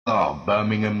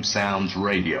Birmingham Sounds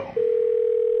Radio.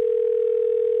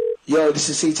 Yo, this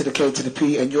is C to the K to the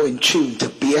P, and you're in tune to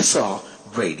BSR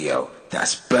Radio.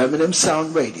 That's Birmingham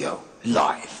Sound Radio,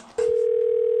 live.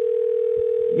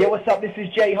 Yo, what's up? This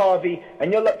is Jay Harvey,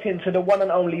 and you're locked into the one and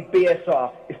only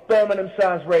BSR. It's Birmingham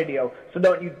Sounds Radio, so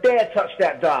don't you dare touch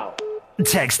that dial.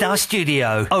 Text our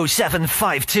studio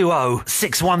 07520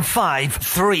 615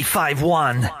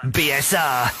 351.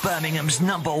 BSR, Birmingham's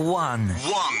 #1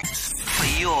 for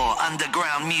your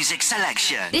underground music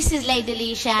selection. This is Lady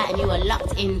Leisha, and you are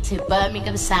locked into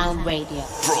Birmingham Sound Radio.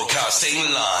 Broadcasting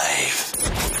live.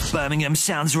 Birmingham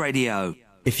Sounds Radio.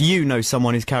 If you know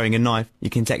someone who's carrying a knife,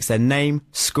 you can text their name,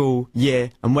 school,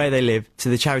 year and where they live to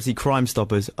the charity Crime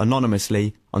Stoppers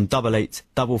anonymously on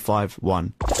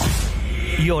 88551.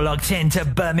 You're logged into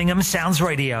Birmingham Sounds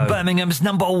Radio, Birmingham's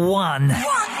 #1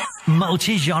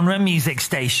 multi-genre music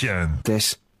station.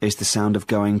 This is the sound of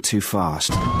going too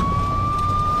fast.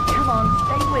 Come on,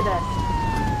 stay with us.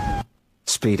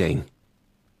 Speeding.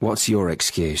 What's your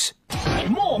excuse?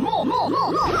 More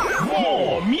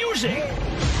music.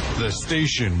 The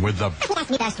station with the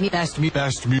best music.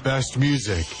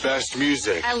 Best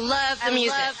music. I love the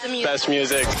music. Best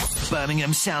music.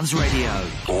 Birmingham Sounds Radio.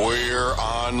 We're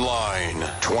online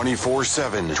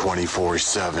 24/7.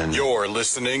 24/7. You're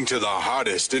listening to the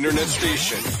hottest internet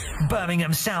station.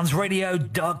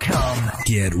 BirminghamSoundsRadio.com.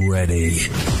 Get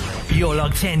ready. You're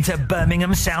logged into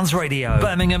Birmingham Sounds Radio,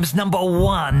 Birmingham's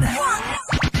 #1.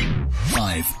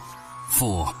 5,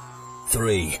 4,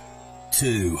 3,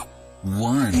 2,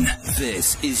 1.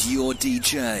 This is your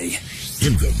DJ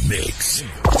in the mix.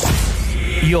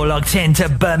 You're logged into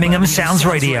Birmingham Sounds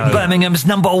Radio, Birmingham's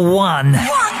 #1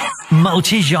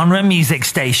 multi-genre music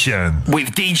station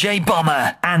with DJ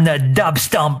Bomber and the Dub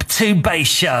Stomp 2 Bass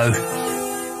Show.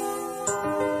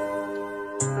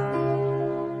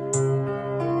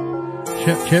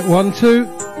 Check 1, 2.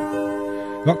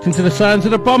 Locked into the sounds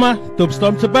of the Bomber, Dub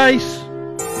Stomp to Bass.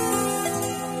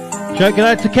 Shout it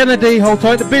out to Kennedy, hold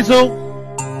tight to Bizzle.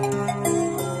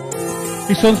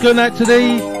 This one's going out to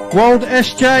the Wild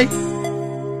SJ.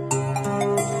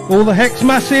 All the Hex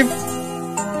Massive.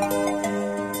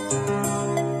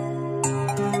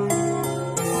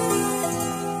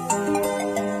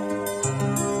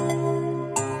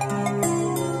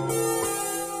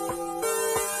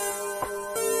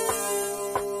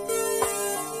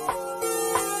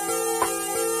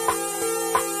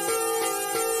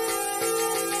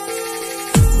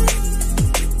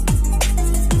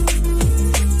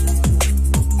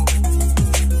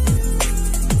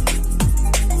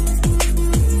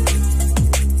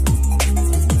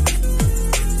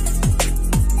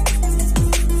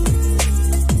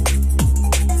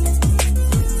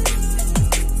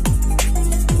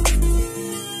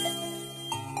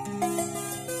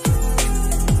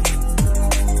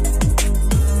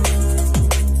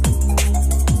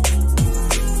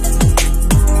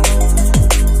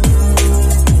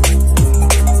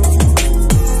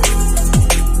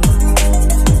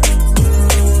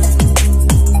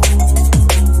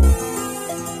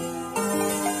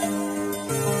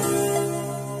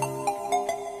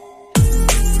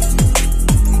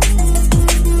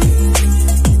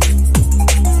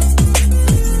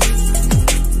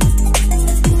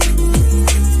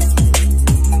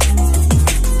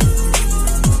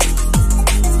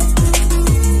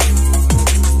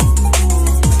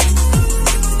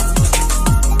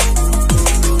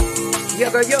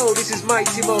 Yo, this is Mike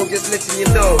Timo, just letting you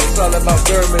know it's all about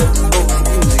Birmingham's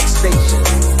multi-music station,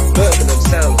 Birmingham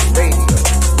Sounds Radio.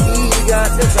 We got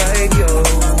the radio.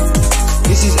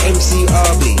 This is MC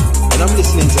RB, and I'm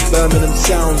listening to Birmingham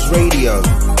Sounds Radio.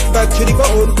 Back to the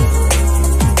bottom.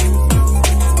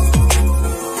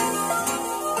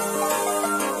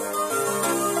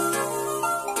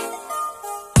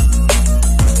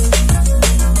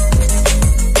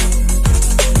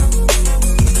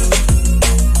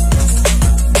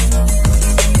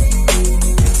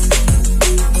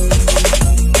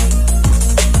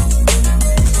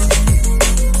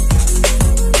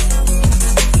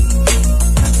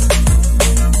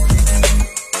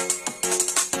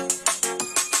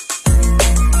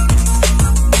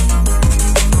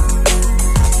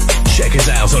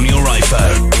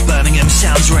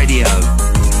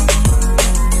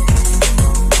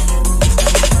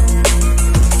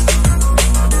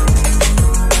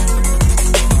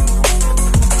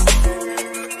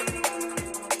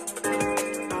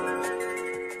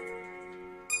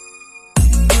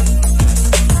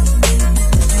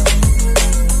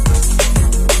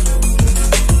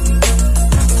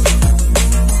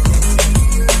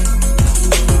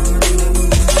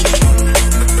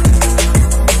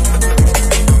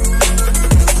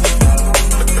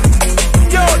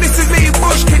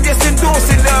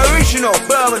 you know,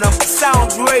 Birmingham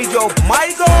Sound Radio.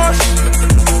 My gosh!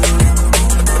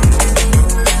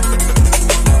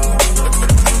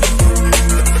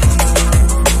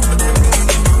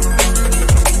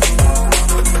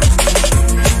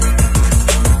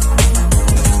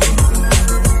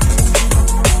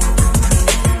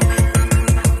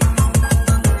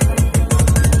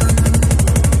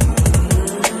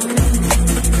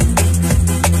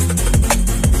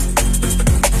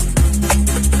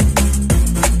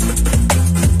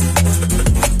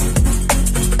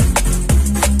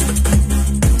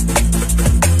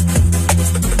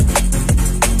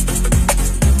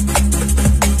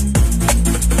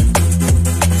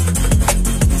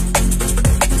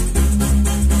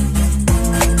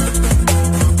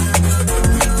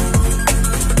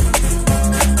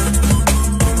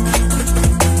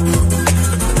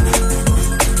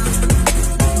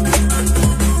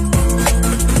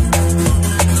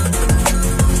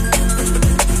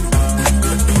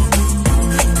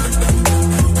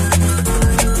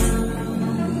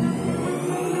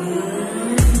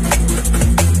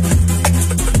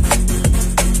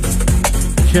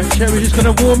 Check, we're just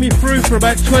going to warm you through for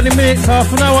about 20 minutes,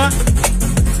 half an hour.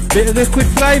 Bit of liquid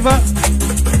flavour.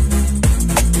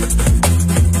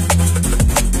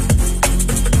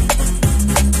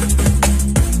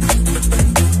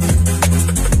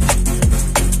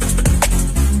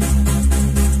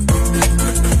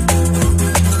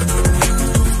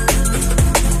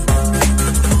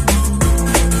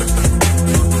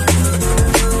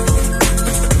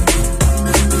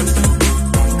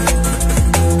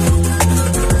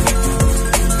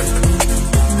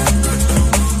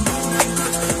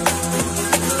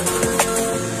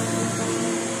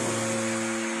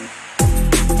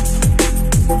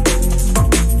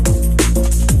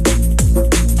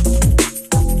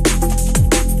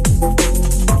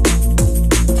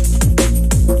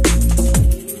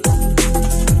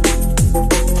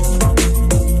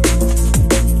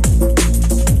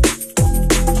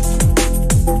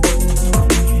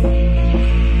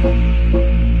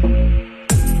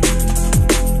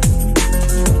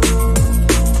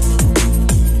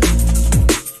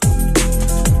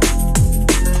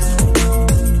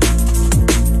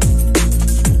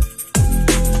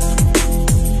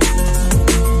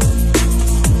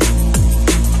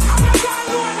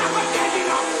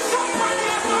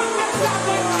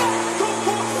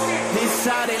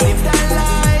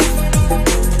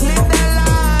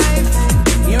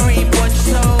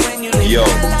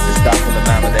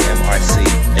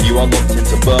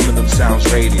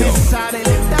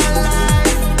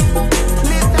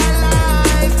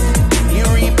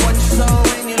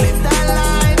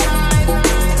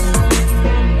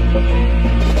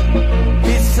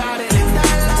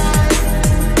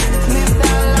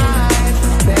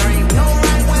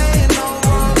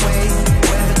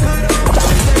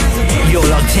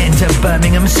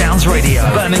 Birmingham Sounds Radio,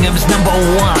 Birmingham's #1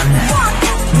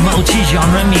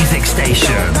 multi-genre music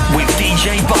station, with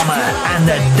DJ Bomber and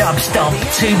the Dub Stomp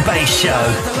 2 Bass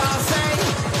Show.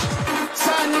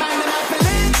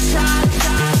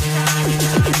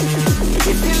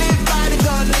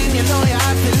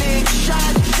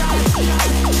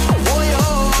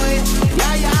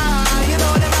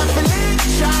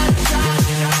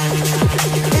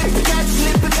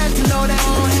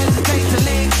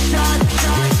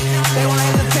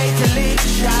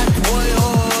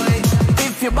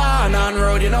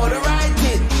 You know the right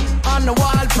kid on the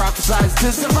wall, prophesize to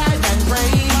survive and pray.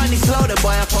 Money slow, the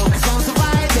boy I focus on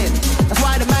surviving. That's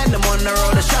why the man them on the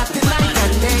road are shot it night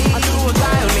and day. I knew a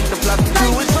guy who linked the plug to do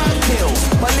his front kill,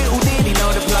 but little did he know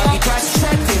the plug, he tried to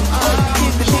set him up. Did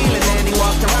the deal and then he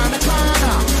walked around the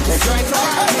corner. They tried to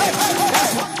rob him.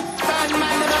 That's what bad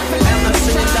man and I'm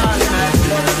singing darling, man.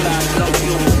 Love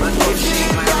you, man. Don't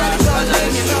shake my rap, cause I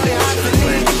you know they have to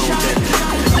live shot.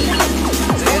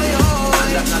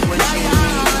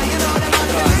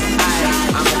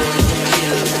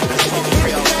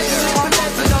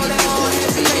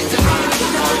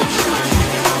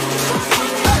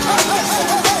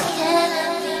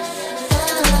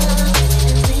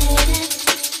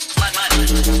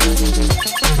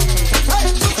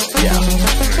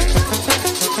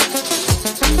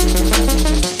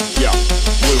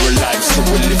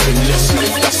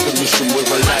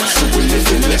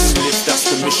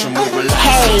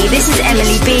 Hey, this is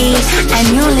Emily B, and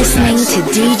you're listening to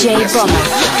DJ Bomber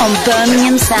on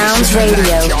Birmingham Sounds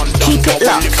Radio. Keep it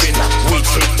locked.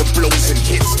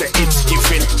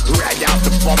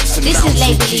 This is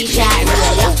Lady Lisa, and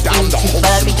you're locked into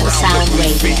Birmingham Sounds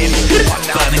Radio.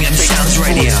 Birmingham Sounds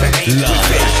Radio,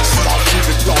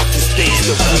 live. darkest days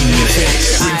that we're living.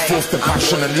 Bring forth the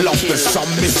passion and love that some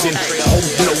missing. Hold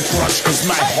no grudge cause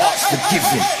my heart's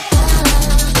forgiving.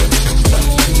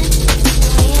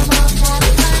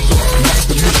 That's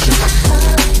the mission.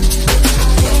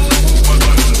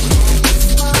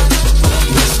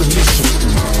 That's the mission.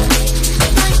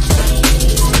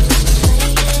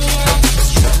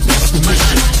 That's the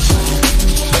mission.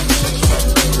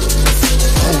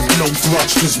 Hold no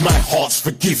grudge cause my heart's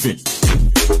forgiving.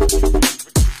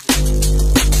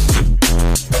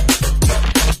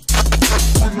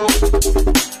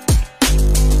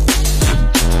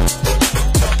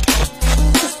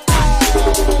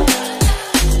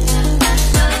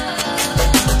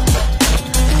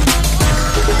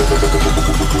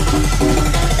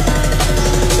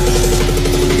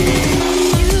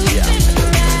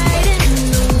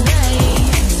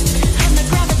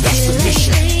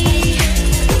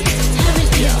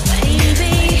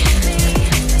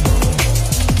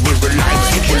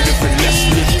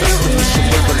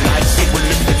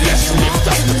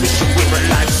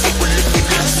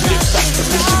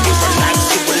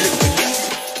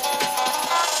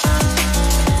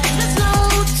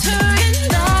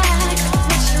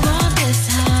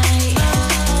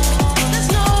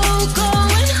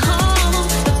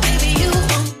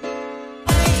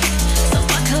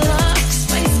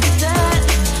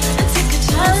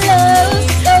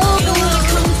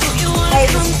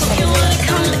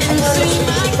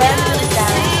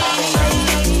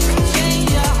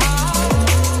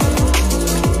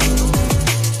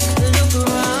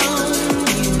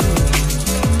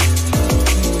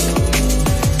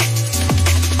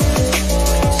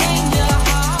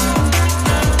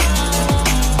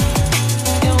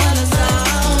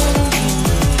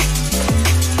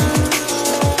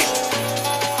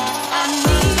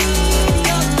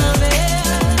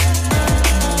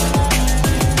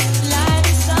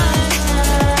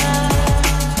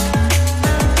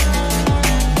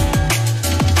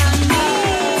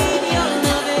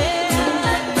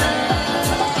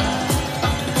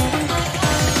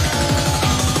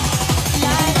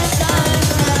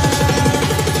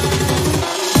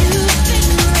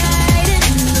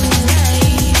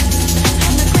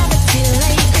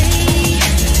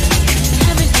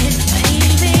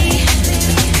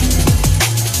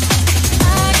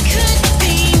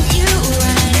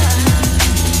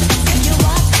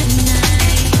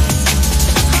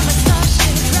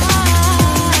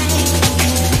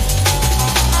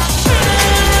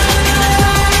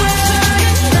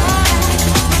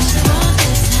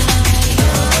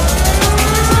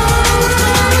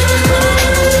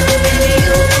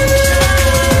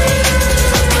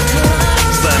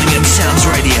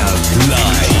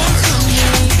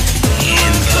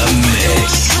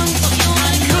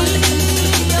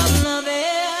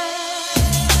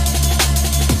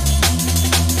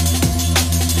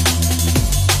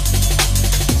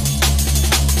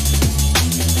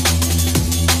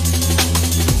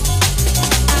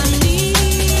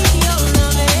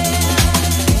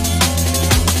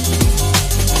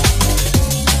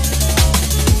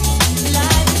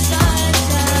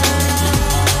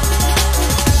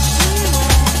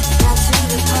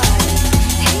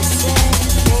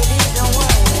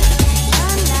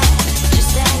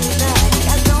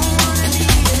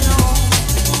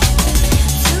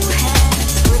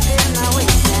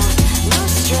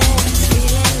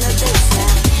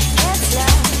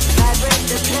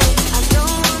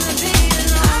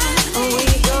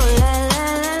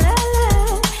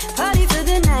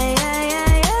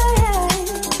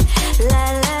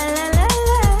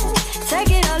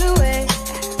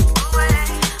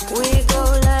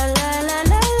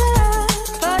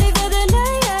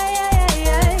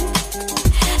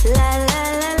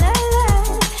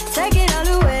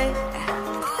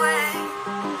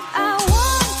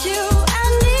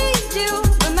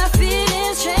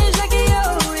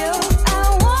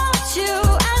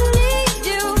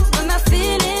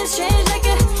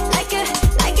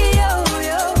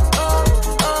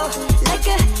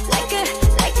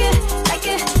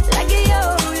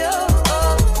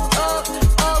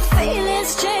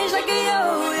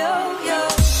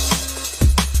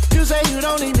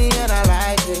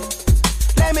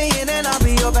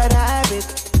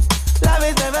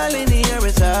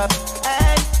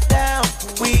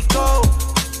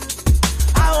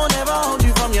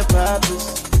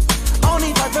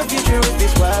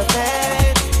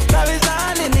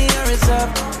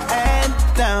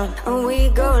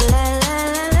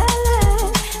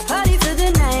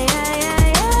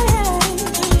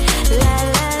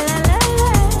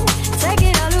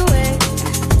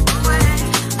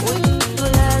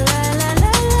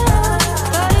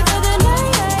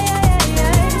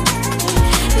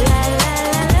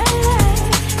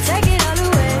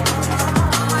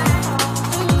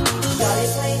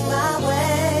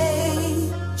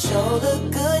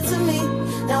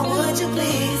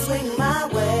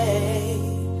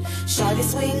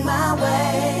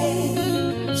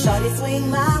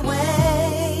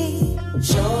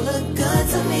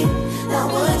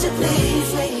 would you please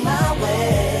swing my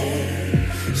way?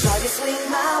 Shawty,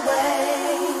 swing my way.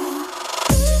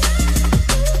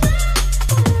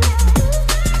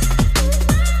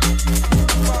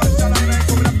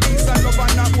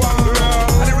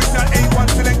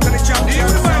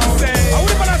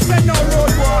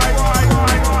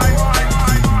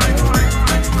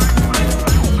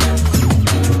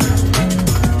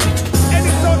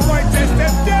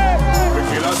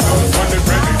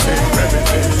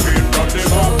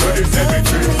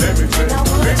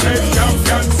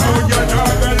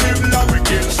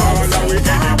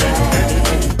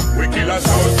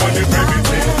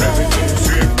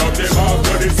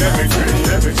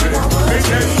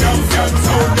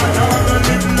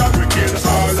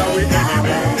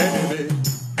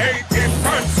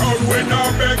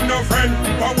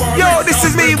 Yo, this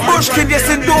is me, Bushkin, just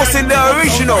endorsing the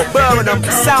original Birmingham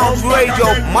Sounds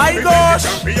Radio. My gosh!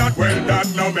 Well, that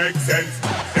no make sense.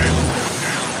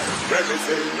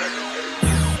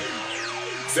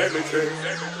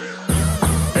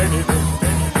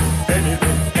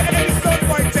 It's not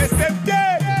quite test them dead.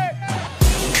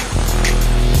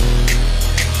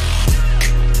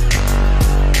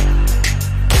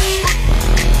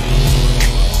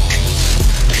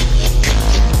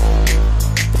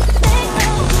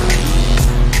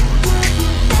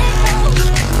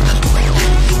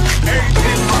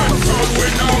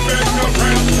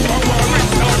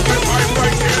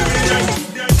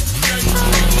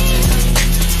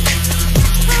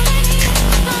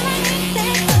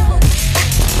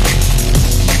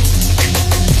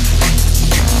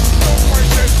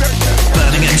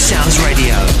 Birmingham Sounds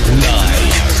Radio.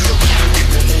 Live.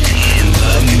 In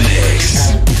the mix.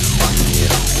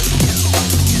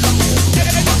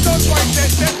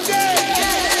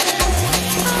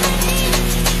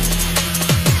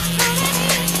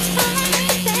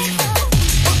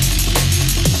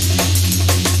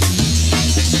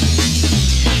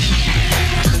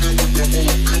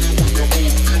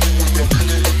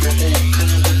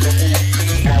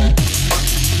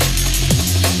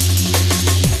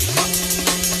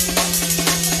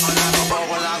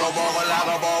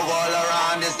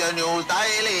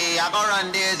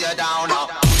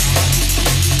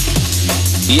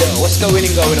 Yo, what's going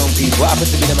on, people? What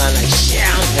happens to be the man like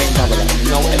Champagne Double?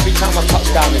 You know, every time I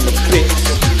touch down in the bits,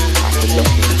 I have to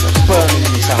look into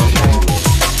Birmingham Sound.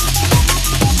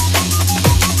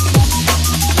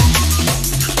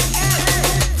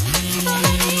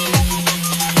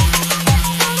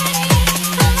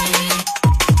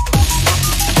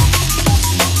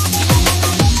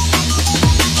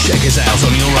 Check us out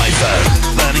on your iPhone.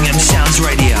 Birmingham Sounds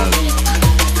Radio.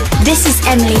 This is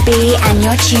Emily B, and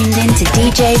you're tuned in to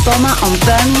DJ Bomber on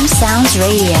Birmingham Sounds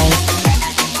Radio.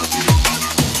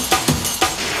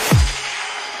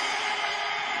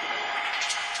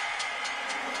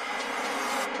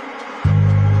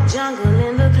 Jungle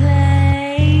in the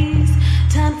place,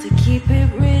 time to keep it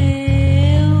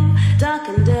real. Dark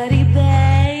and dirty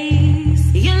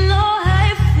bass, you know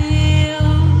how it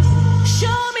feels.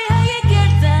 Show me how you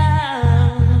get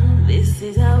down. This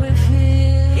is how it feels.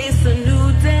 It's a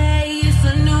new day, it's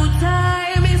a new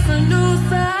time, it's a new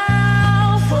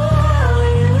sound for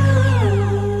you.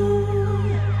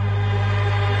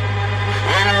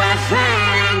 And we're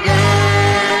feeling good.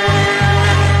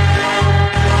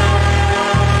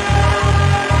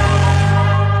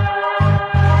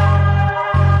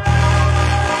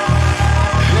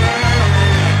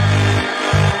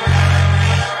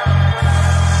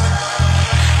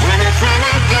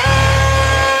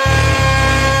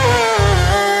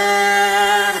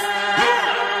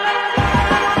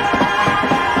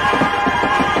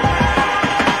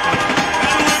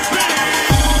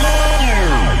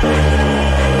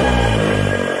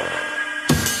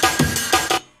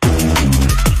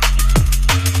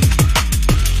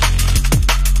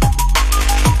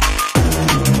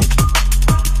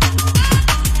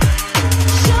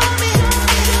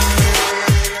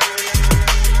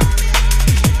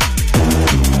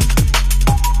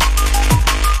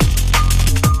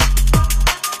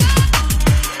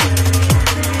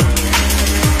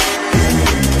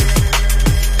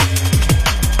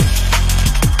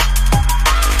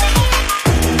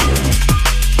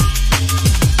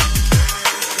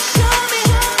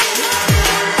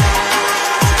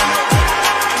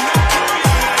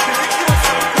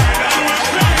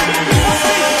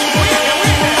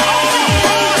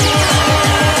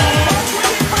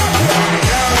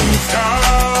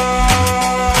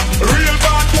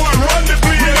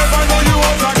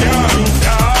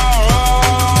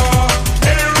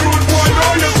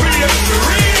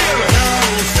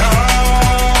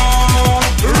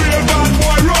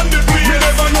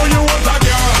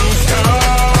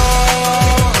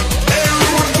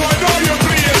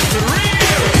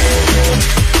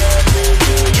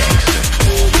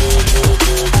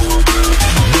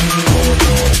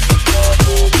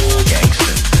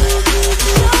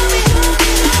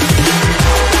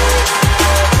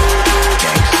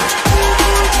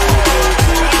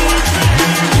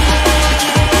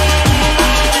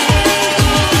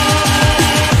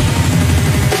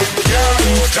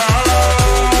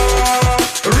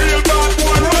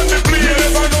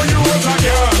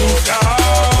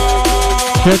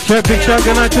 Check, big shout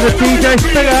going out to the DJ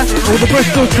Stinger, all the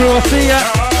Bristol crew, I'll see ya.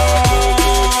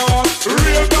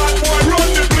 Real bad boy,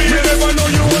 run the place. You never know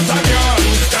you was a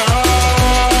gangster.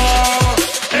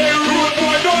 Hey, rude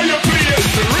boy, know your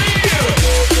place. Real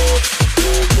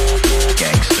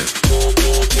gangster.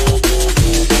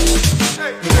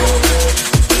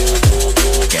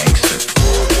 Gangster.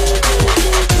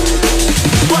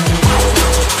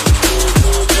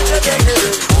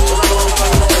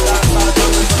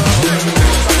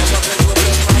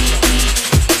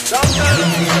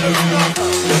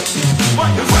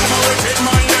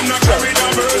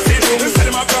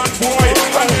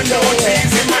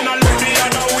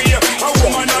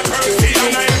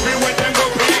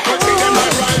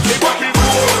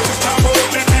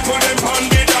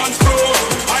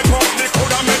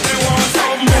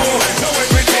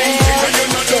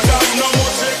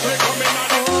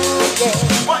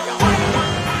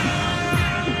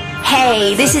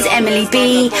 Hey, this is Emily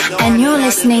B, and you're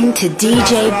listening to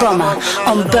DJ Bomber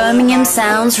on Birmingham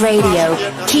Sounds Radio.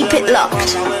 Keep it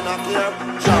locked.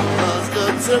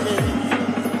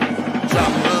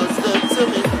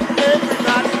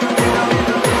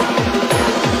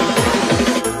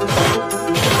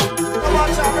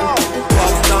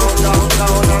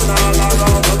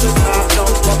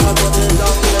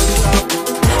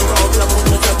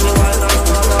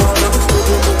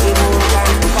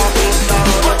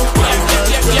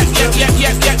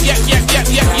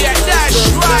 Yeah, that's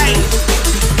right.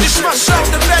 This is myself,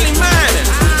 the Belly Man,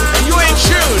 and you're in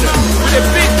tune with a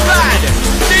big bad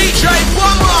DJ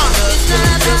Bomber. It's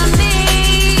not about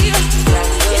me,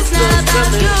 it's not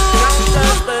about you,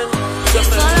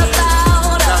 it's all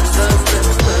about us.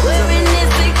 We're in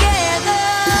this together.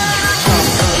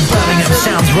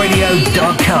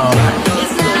 BirminghamSoundsRadio.com.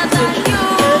 It's not about you.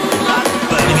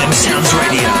 Birmingham Sounds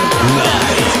Radio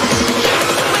live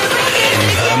in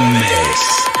the mix.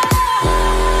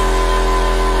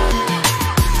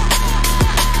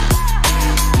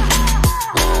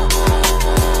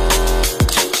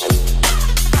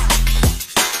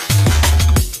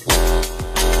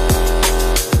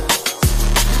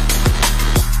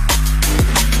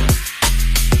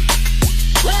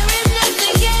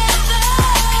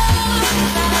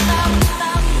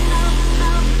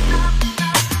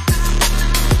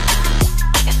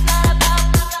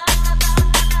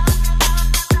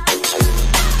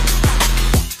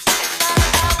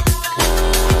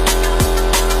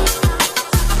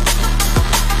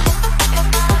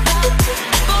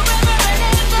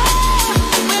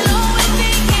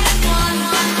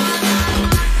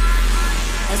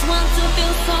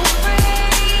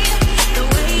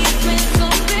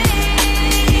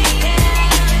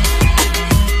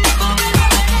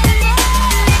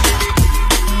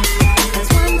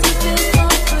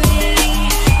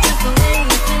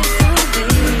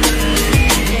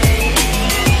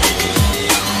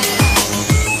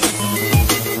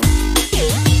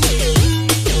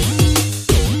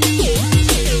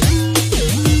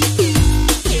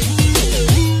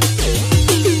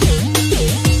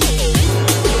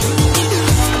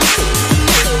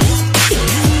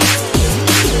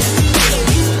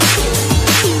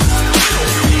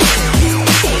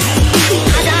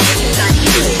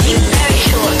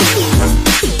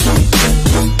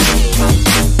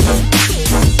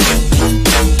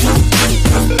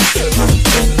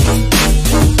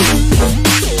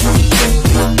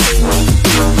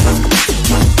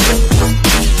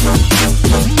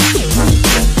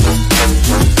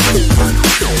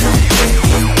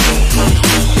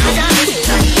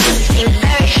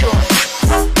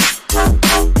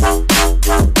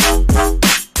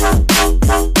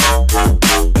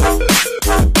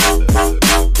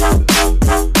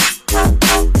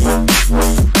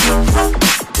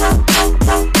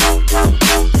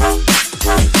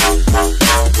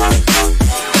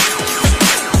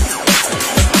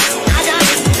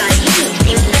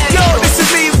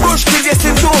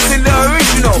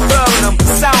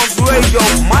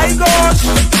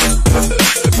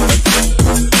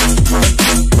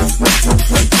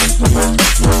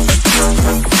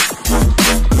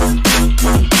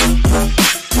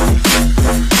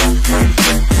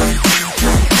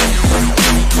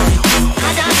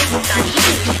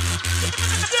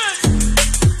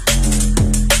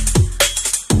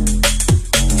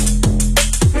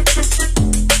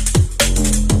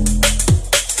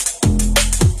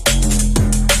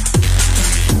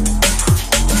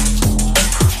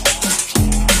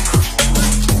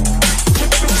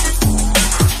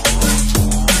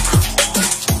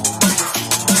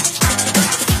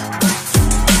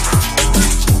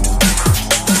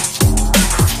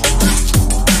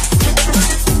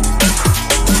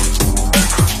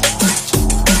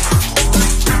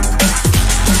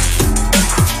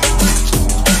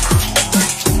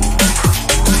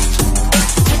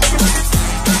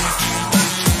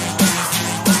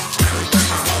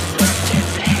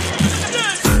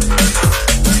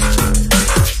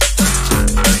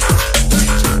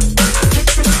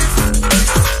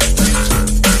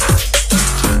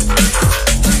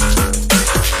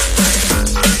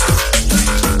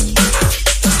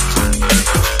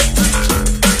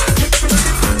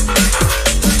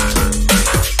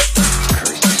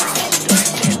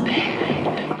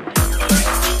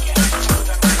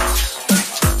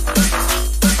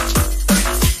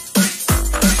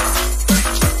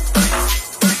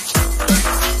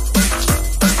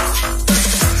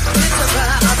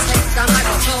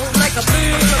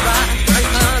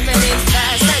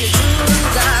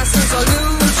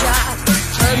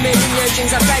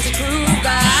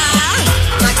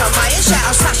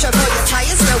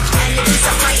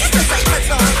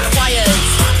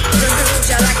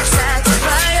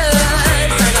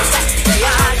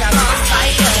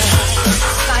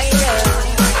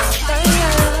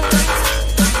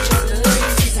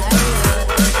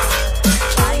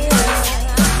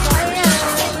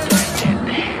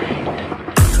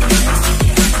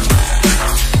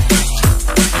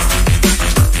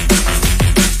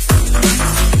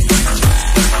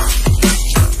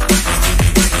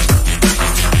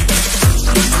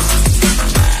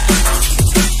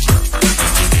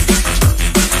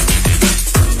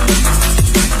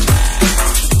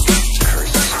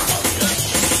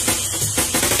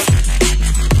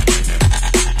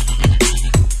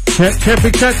 Check,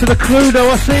 big shout to the Cluedo,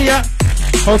 I see ya.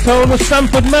 Hotel on the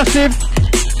Stamford, massive.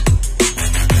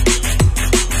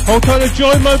 Hotel to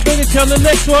Joy Mobility on the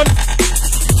next one.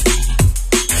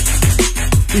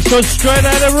 This one's straight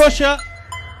out of Russia.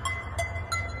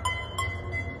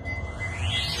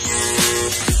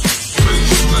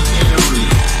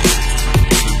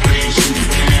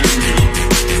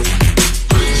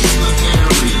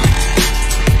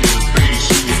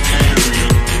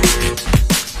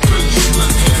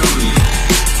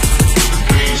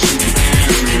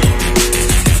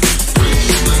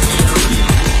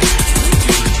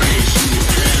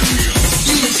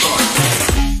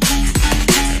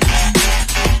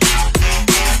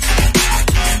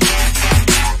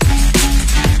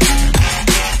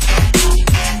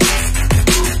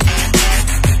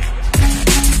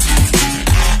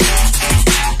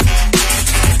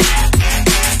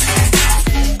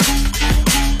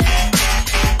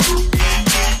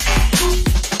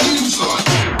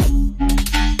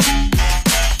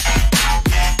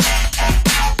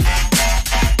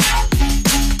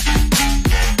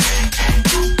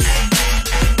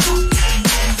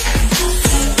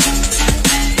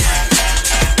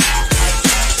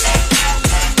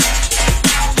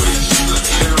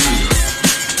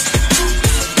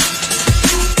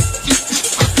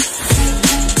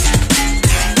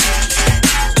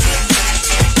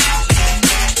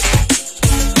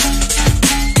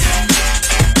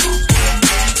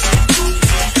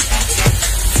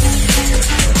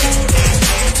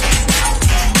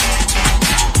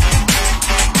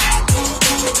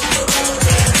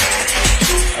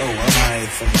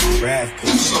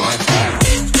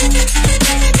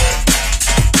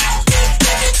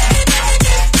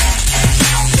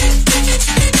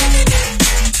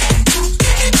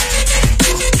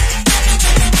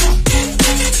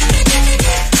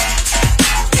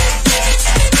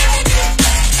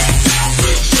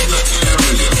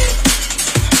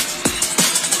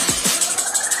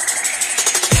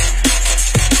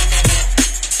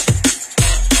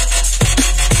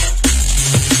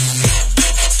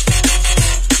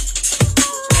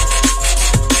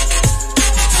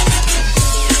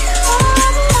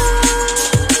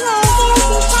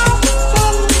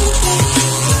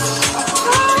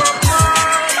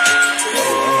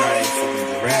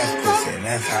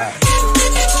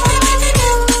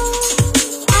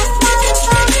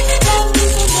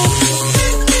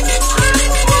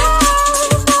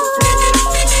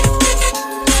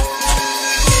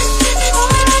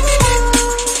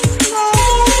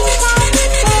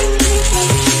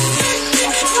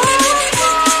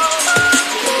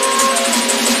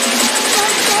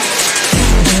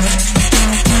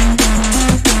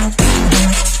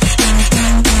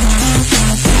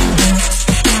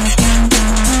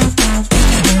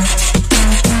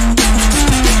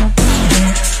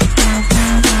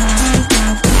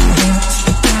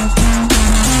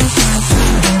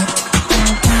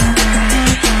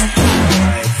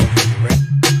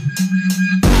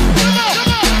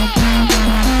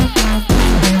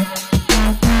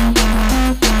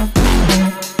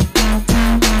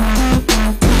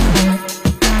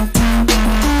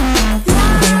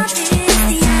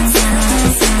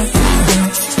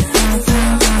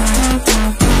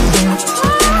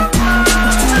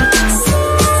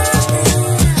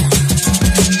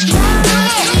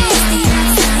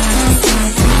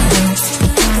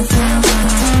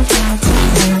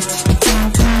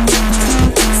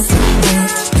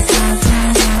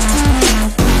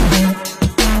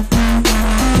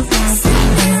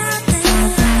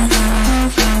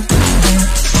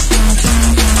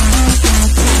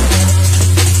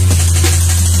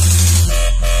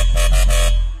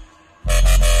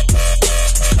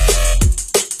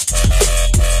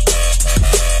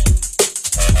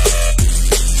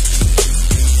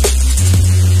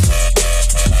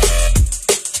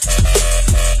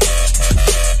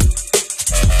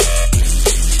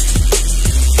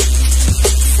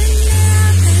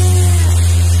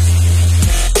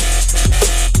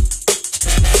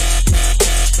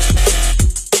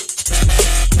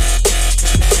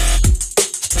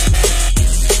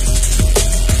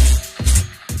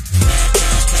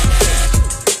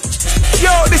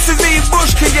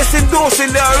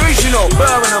 endorsing the original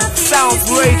Birmingham Sounds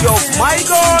Radio. My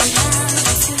God!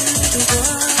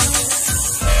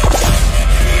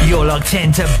 You're locked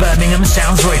into Birmingham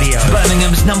Sounds Radio,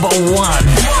 Birmingham's #1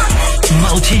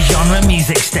 multi-genre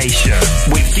music station,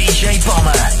 with DJ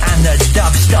Bomber and the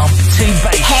Dub Stomp 2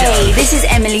 Bass Show. Hey, this is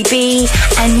Emily B,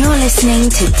 and you're listening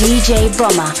to DJ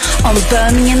Bomber on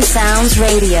Birmingham Sounds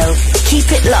Radio.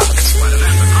 Keep it locked.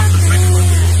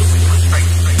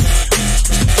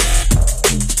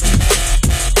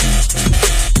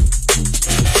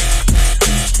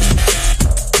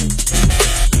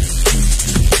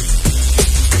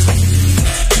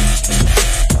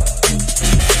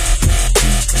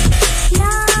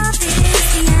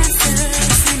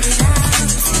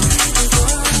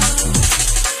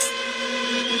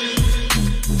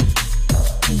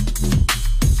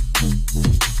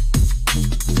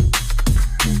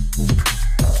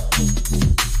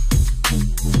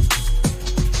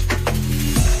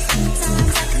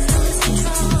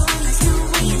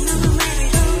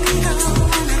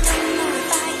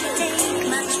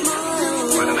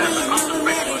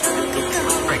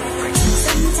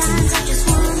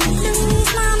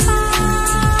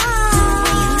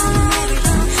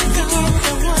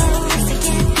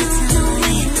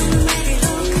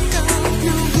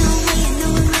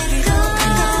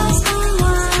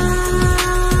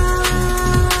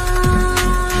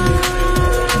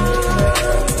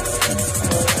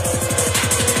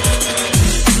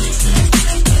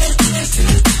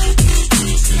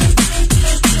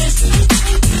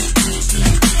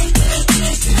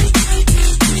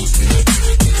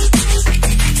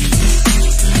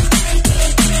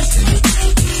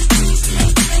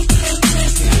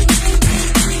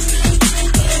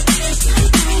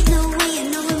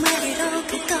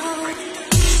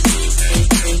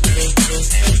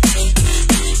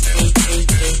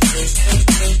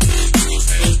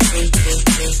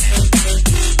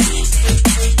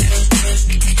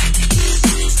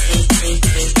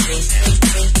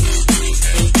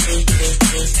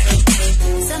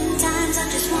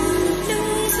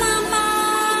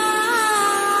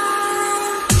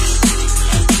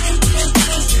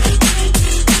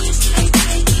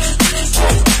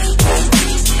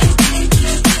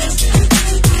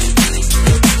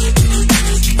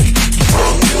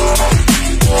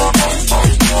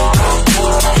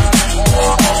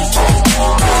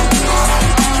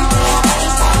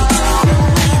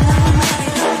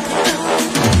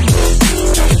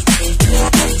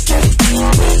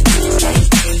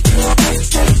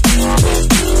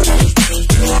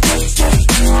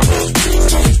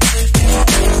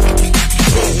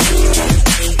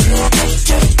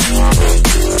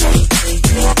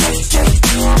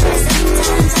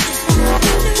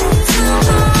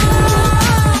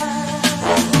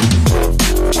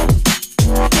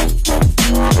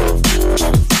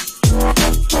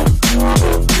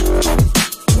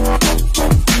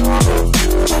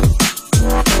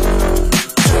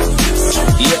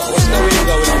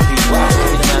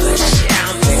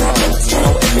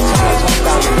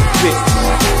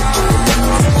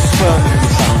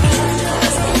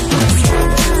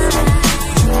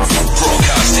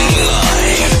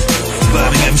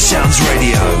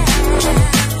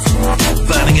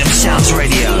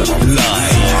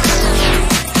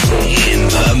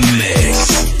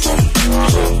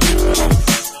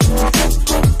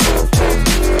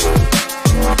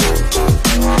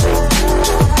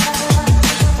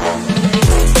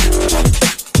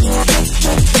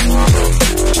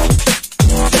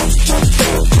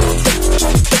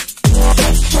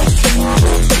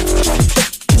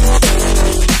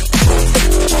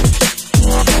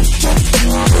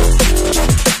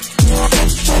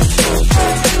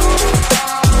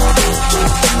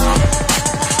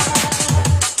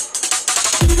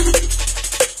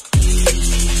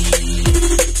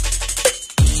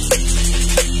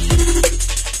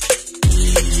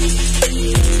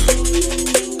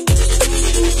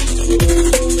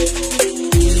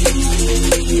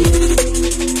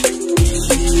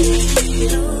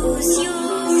 This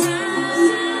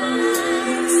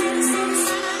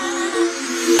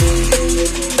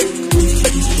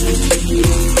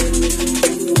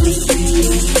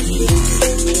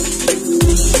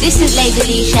is Lady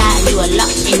Leisha and you are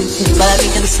locked into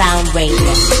Birmingham Sound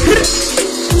Radio.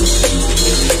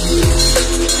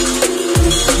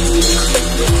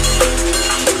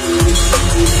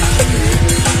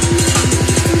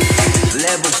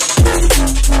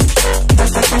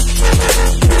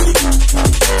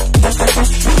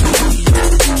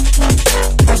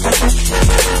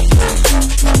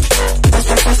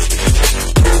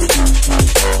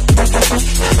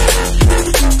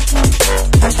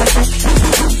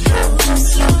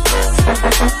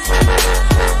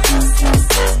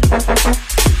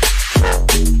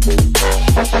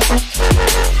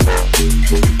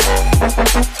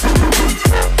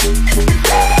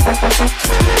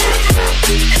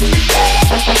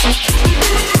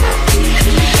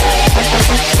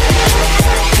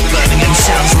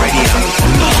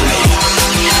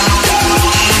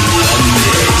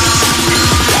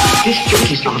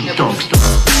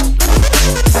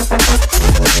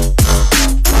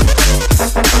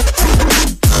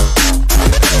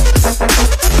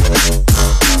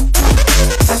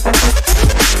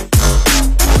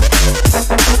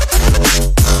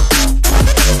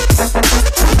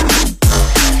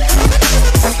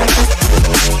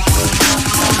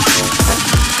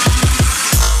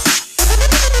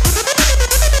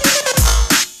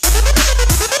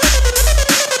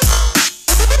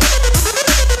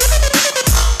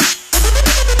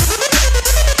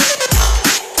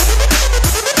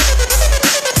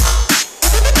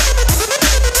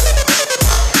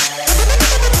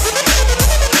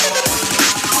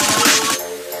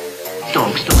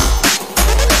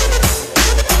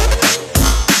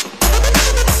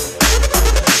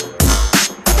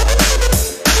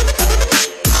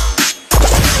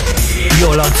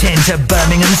 To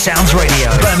Birmingham Sounds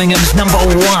Radio, Birmingham's #1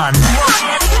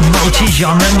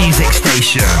 multi-genre music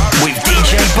station, with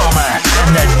DJ Bomber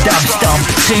and the Dub Stomp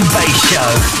 2 Bass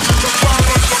Show.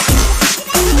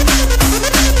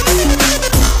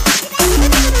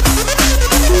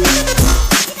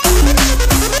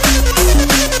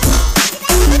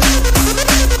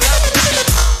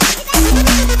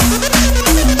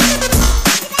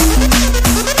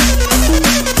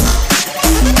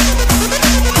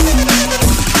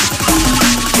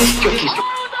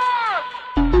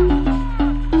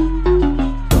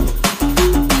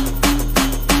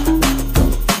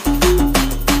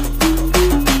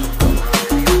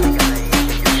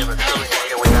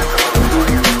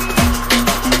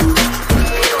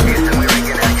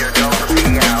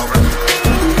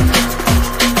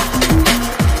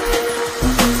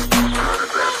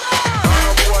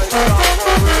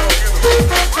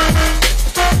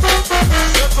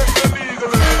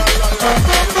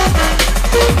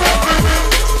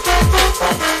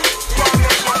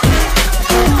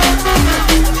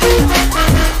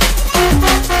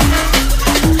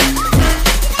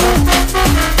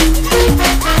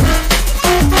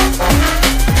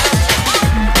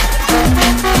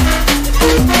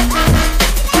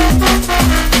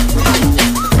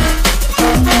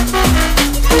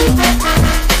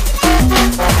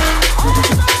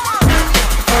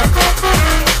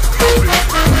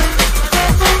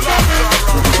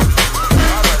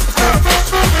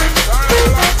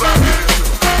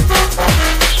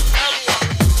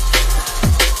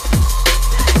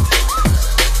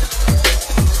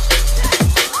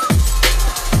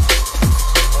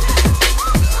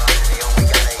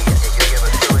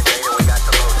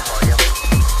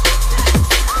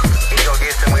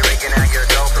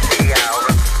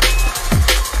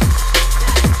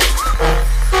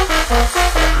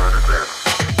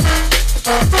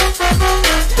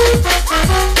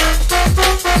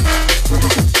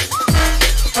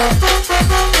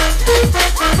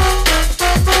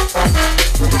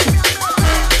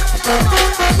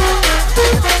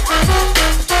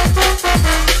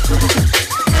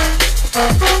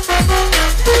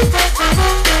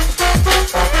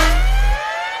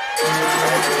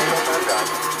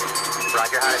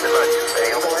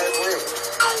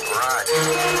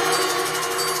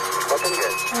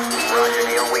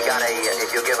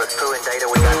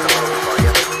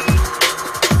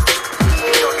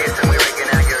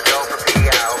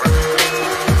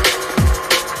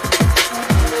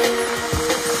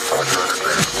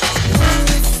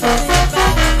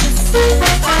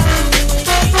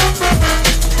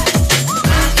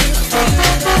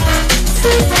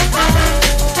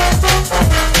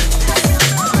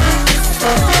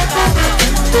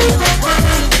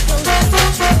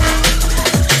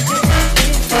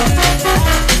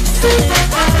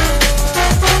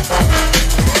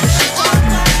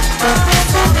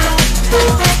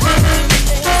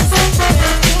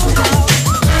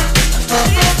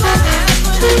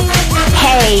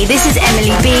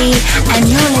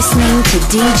 listening to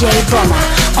DJ Bomber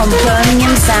on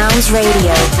Birmingham Sounds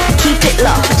Radio. Keep it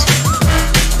locked.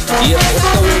 Yeah, what's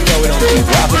going on, people?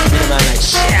 What happens to be the man like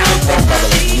Sound Bomb Bubble?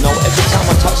 You know, every time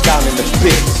I touch down in the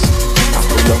bits, I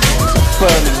feel locked into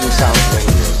Birmingham Sounds Radio.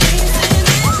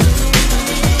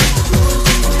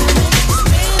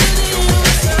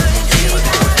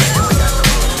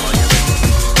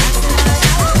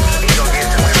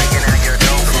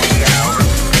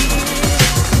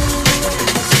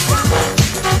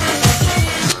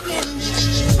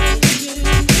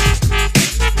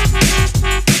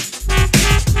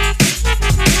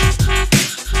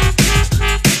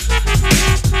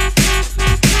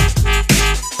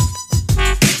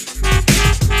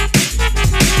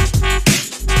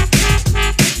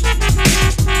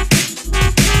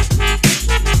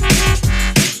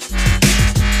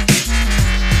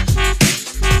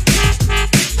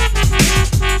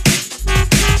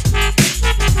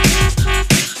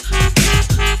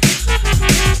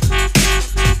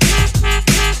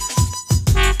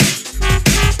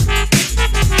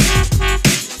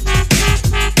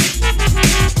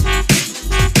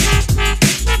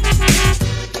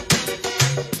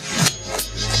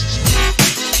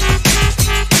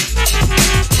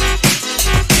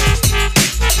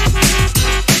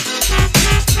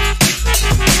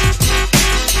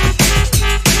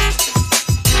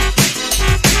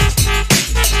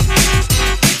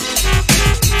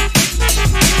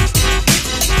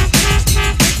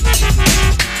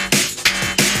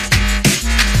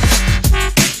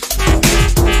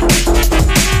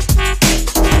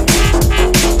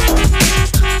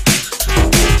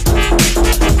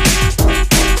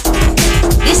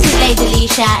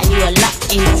 And you are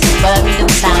locked into Birmingham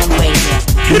Sound Radio.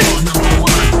 Your number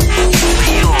one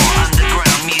for your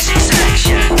underground music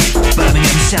selection.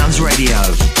 Birmingham Sounds Radio.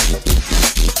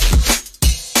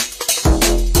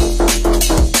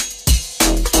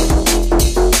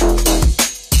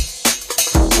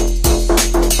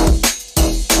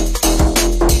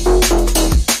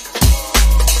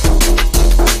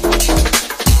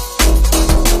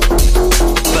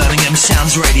 Birmingham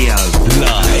Sounds Radio.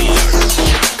 Live.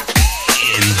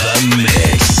 In the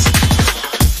mix.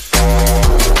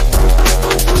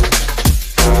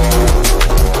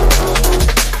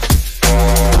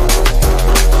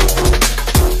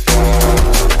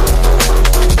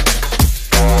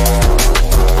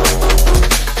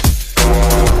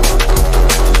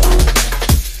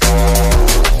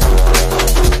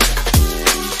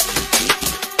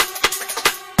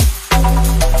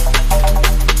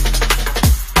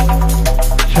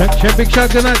 Check, big shout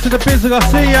going out to the Bizzle, I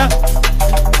see ya.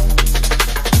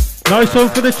 Nice one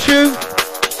for the tune.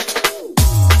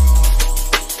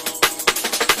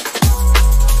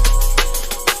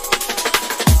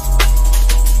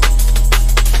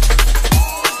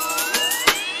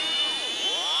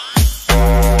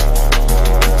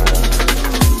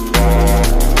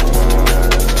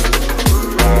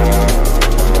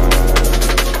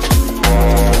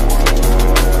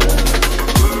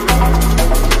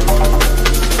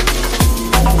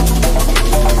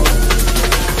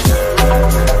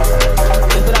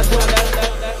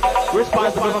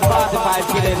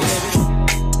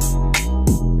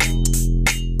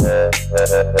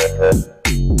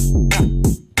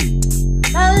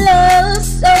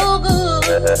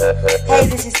 Hey,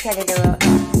 this is Kelly LaRoche,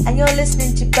 and you're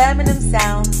listening to Birmingham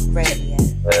Sounds Radio.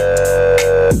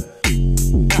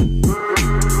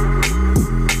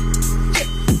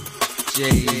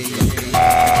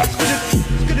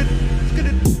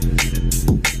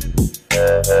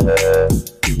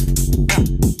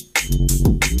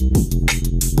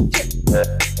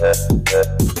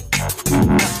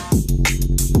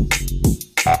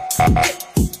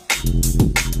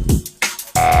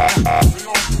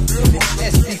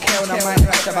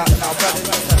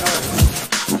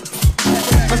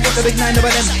 The big 9 over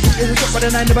them, there's a shot by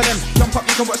the 9 over them. Jump up,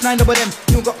 you can watch 9 over them.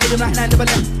 You got for the like 9 over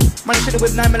them. Man, I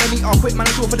with 9mm, quick man,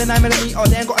 I shoot for the 9mm.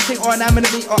 They ain't got a thing or a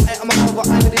 9mm. I'm a power,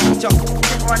 I'm with the teacher.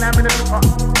 Thing or a 9mm,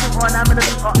 thing or a 9mm. They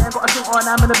ain't got a thing or a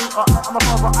 9mm. I'm a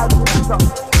power, I'm with the teacher.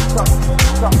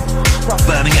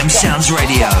 Birmingham Sounds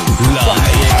Radio.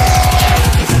 Live.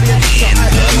 In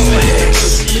the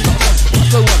mix.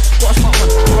 Got a smart one,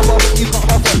 you got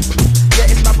a one. Yeah,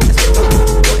 it's my book, it's got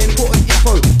important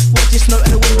info. Watch this note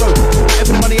in the window.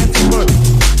 Every money and ting bro.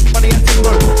 Money and ting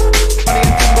bro. Money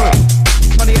and ting bro.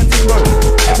 Money and ting bro.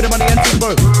 Every money and ting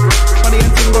bro. Money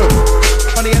and ting bro.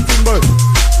 Money and ting bro.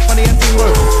 Money and ting bro.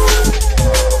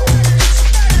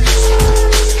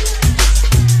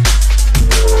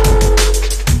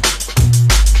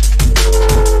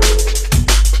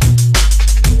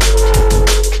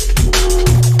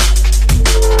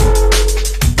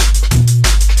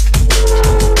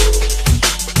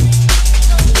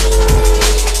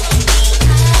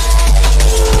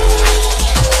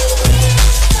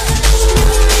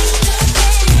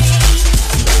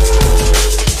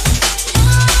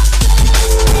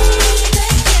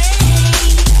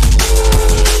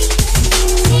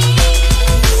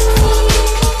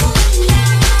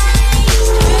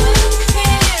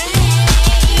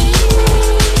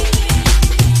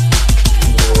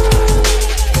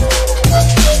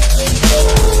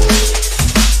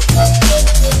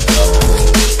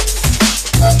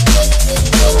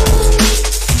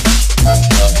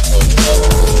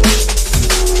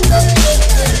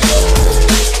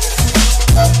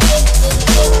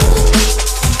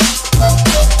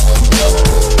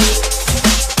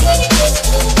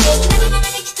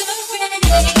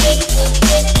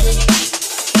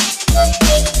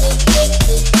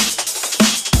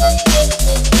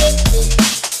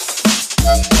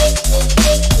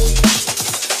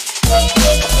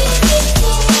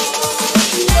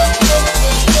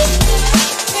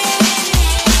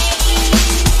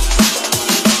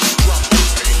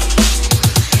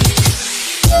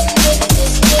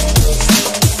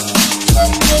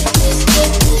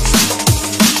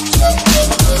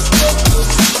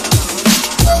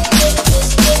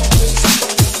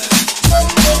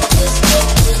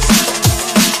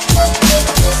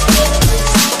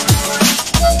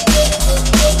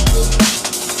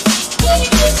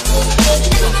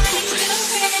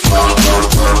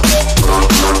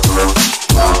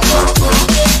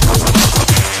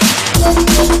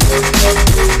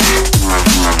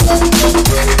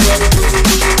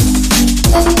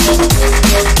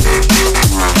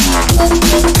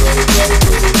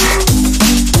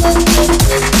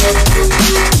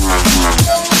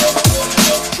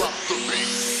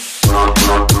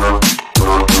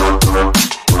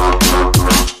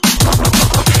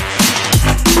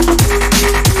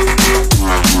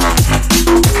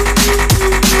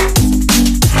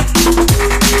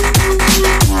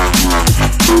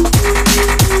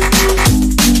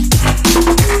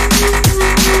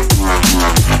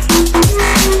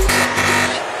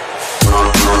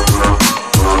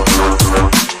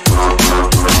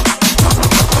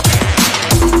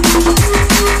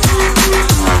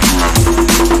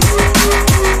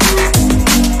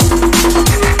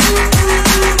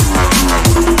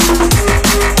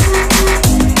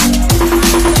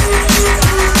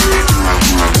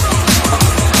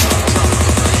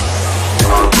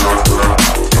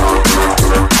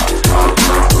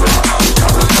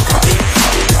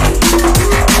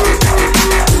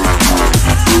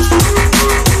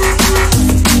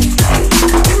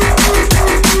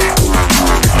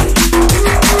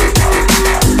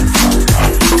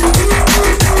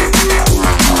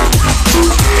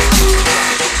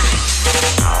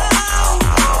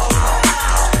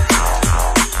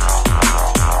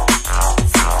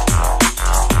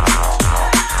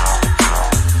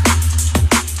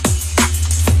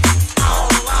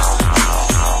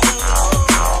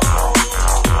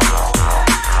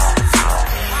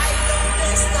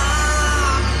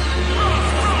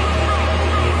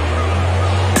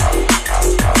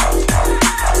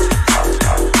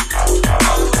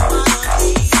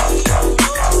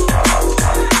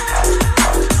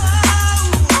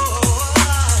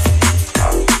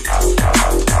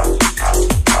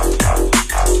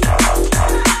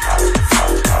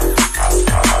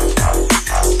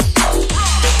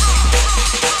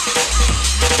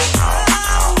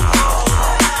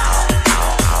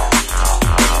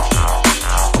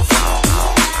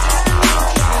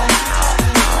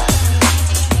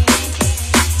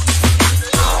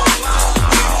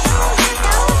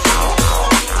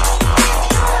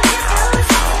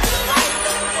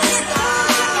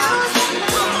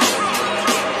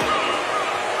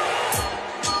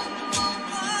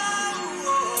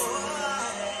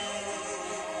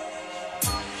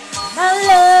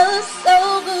 Hello, so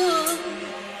good.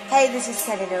 Hey, this is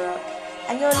Kelly the Rock,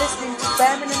 and you're listening to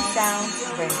Birmingham Sounds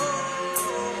Radio.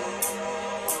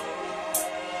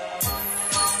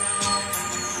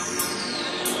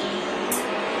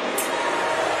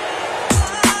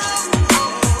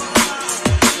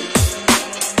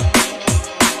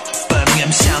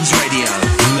 Sounds Radio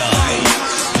live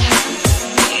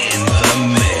in the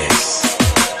mix.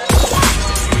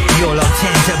 You're locked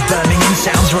into Birmingham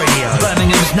Sounds Radio,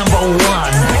 Birmingham's #1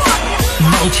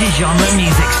 multi-genre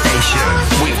music station,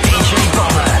 with DJ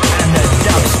Bomber and the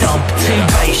Dub Stomp 2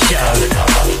 Bass Show.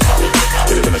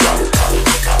 It is in the drop.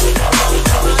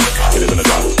 It is in the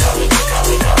drop.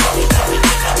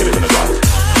 It is in the drop.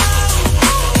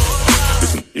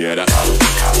 Listen, yeah, that.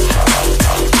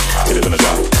 It is in the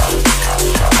drop.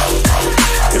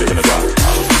 It is in the drop.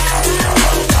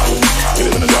 It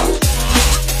is in the drop.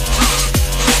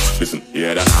 Listen,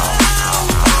 yeah, that.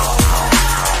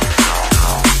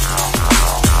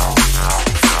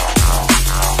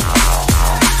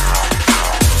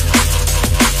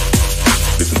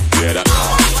 Listen, yeah, that.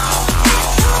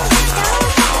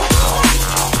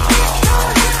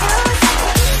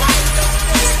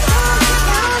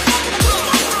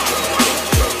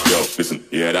 Yo, listen,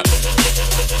 yeah, that.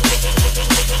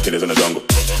 It is in the jungle.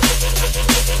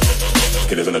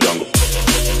 It is in the jungle.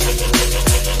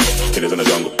 It is in the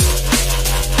jungle.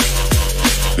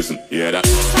 Listen, yeah, that.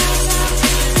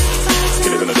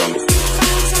 It is in the jungle.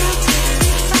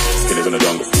 It is in the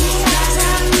jungle.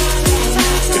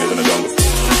 It is in the jungle.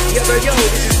 Yo,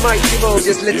 this is Mighty Mo,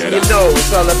 just letting you know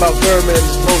it's all about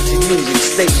Birmingham's multi-music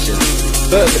station,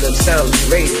 Birmingham Sounds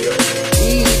Radio.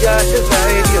 We got the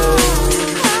vibe, yo.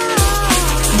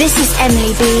 This is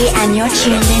Emily B, and you're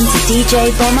tuned in to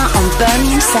DJ Bomber on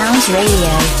Birmingham Sounds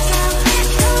Radio.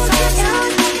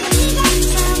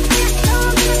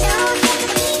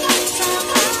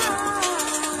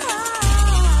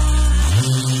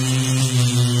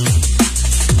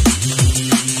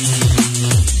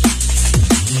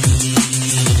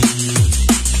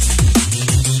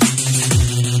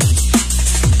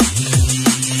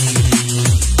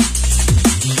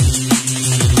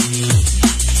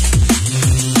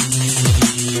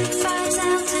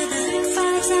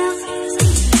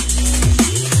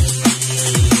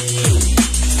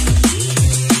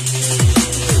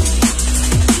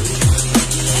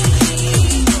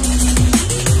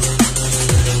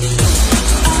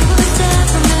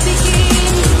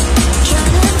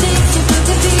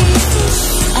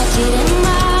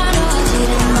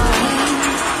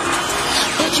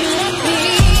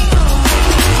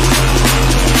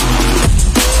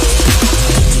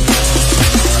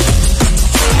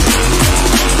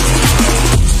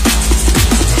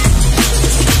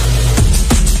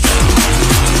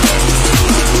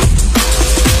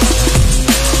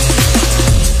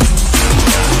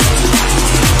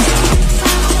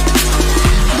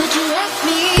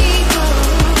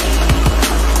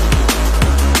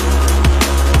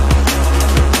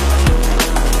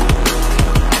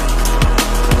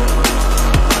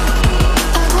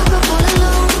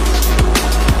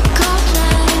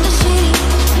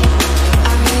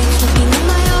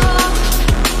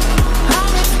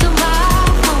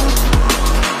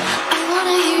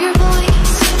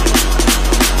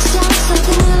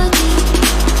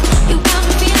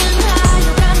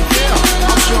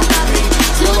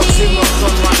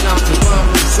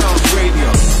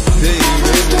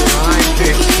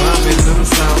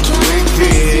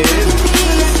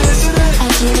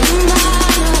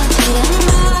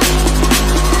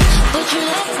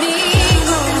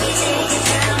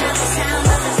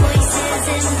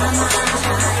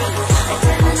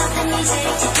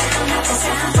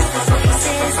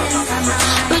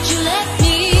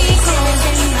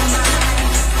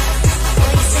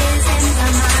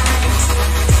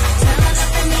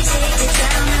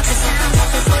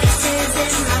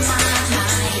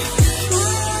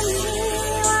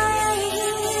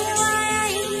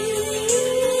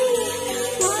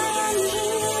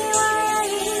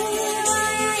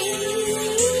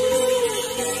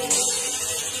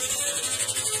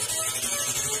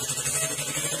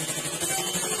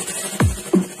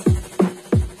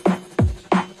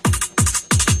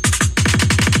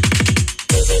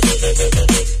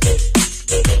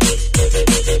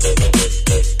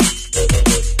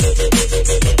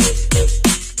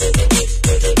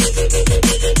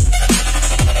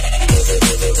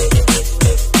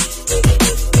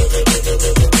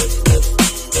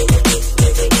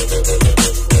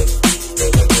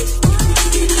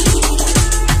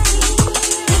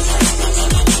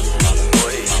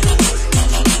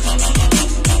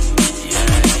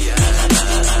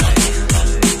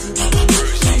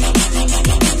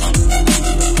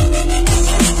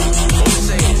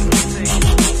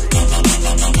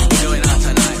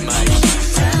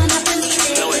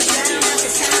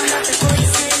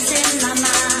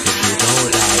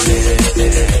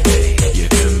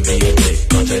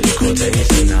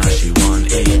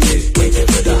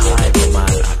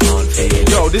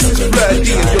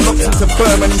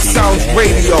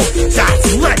 Radio,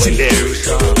 that's legendary.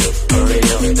 Hurry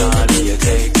up, darling, you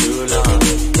take too long.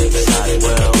 Sad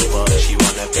world, but she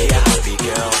wanna be a happy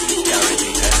girl.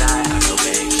 Guarantee tonight I can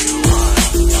make you one.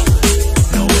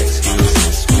 No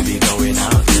excuses, we be going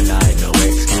out tonight. No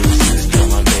excuses,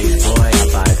 drum and bass boy, I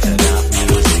vibe to that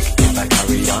music. If I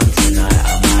carry on tonight,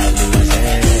 I might lose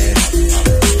it.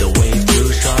 The wave too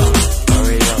strong.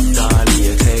 Hurry up, darling,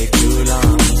 you take too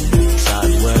long.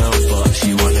 Sad world, but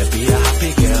she wanna be a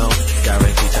happy girl.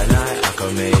 Guarantee tonight I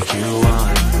can make you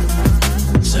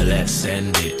one. So let's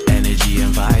send it. Energy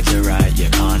and vibes are right, you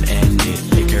can't end it.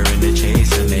 Liquor in the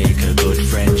chase and make a good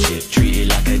friendship. Treat it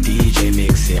like a DJ,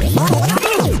 mix it.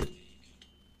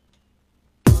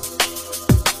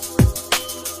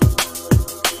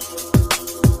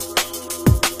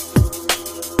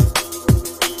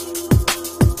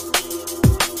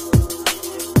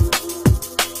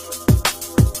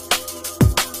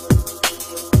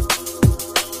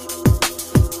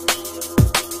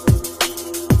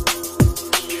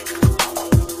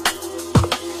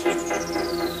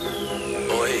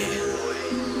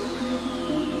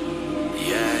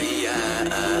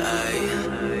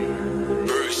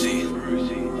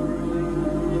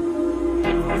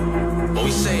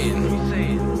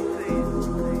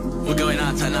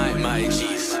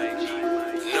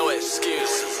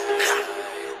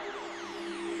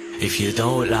 If you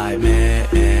don't like me,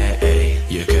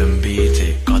 you can beat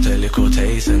it. Got a little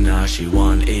taste and now she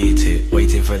won't eat it.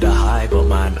 Waiting for the high, but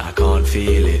man, I can't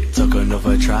feel it. Took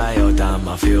another try, oh damn,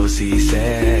 I feel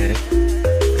seasick.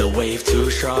 The wave too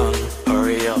strong.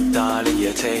 Hurry up, darling,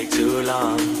 you take too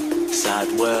long. Sad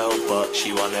world, but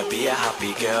she wanna be a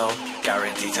happy girl.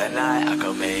 Guarantee tonight I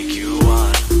can make you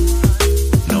one.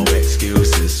 No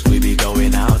excuses, we be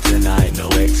going out tonight. No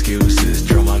excuses,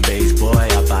 drum and bass boy,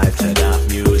 I vibe to that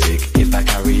music. If I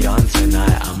carry on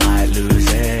tonight, I might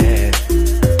lose it.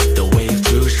 The wave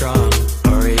too strong.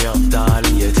 Hurry up,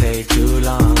 darling, you take too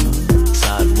long.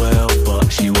 Sad world,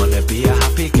 but she wanna be a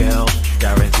happy girl.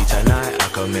 Guarantee tonight I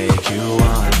can make you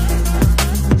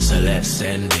one. So let's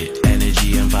send it.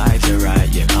 Energy and vibes are right,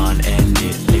 you can't end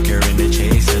it. Liquor in the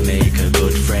chase and make a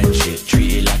good friendship.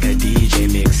 Treat it like a DJ,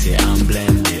 mix it and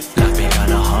blend it. Life be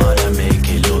kinda hard and make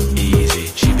it look easy.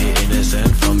 She be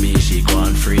innocent for me, she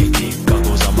gone freaky.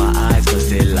 Goggles on my eyes, but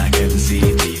still like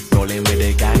MCT. Rolling with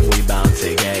the gang, we bound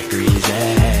to get greasy.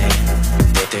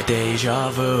 Deja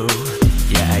vu,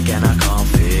 yeah again I can't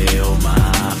feel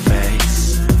my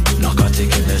face.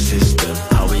 Narcotic in the system,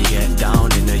 how we get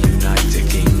down in the United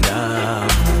Kingdom.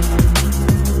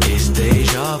 It's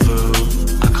deja vu,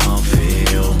 I can't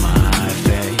feel my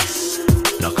face.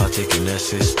 Narcotic in the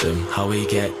system, how we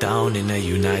get down in the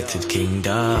United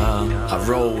Kingdom. I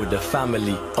roll with the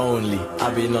family only.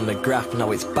 I've been on the graph,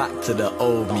 now it's back to the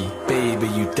old me. Baby,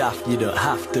 you daft, you don't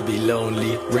have to be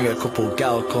lonely. Ring a couple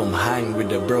gal, come hang with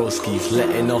the broskies.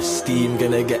 Letting off steam,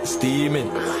 gonna get steaming.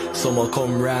 Summer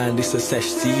come round, it's a sesh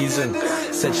season.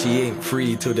 Said she ain't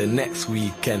free till the next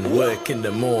weekend. Work in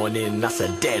the morning, that's a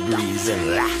dead reason.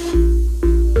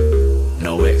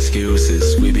 No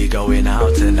excuses, we be going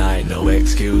out tonight. No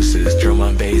excuses, drum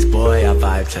and bass boy, I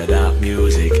vibe to that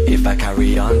music. If I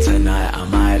carry on tonight, I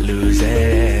might lose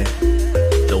it.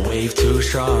 The wave too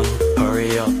strong.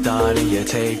 Hurry up, darling, you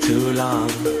take too long.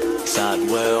 Sad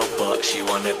world, but she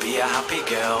wanna be a happy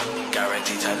girl.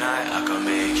 Guarantee tonight I can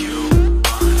make you.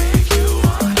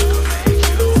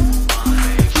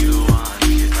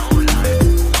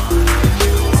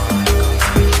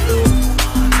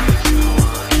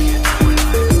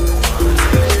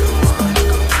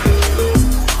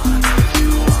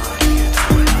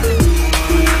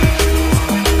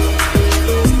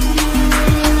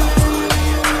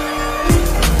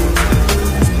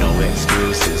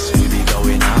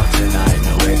 Tonight,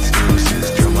 no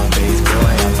excuses, drum and bass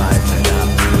boy, I vibe to that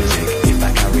music. If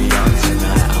I carry on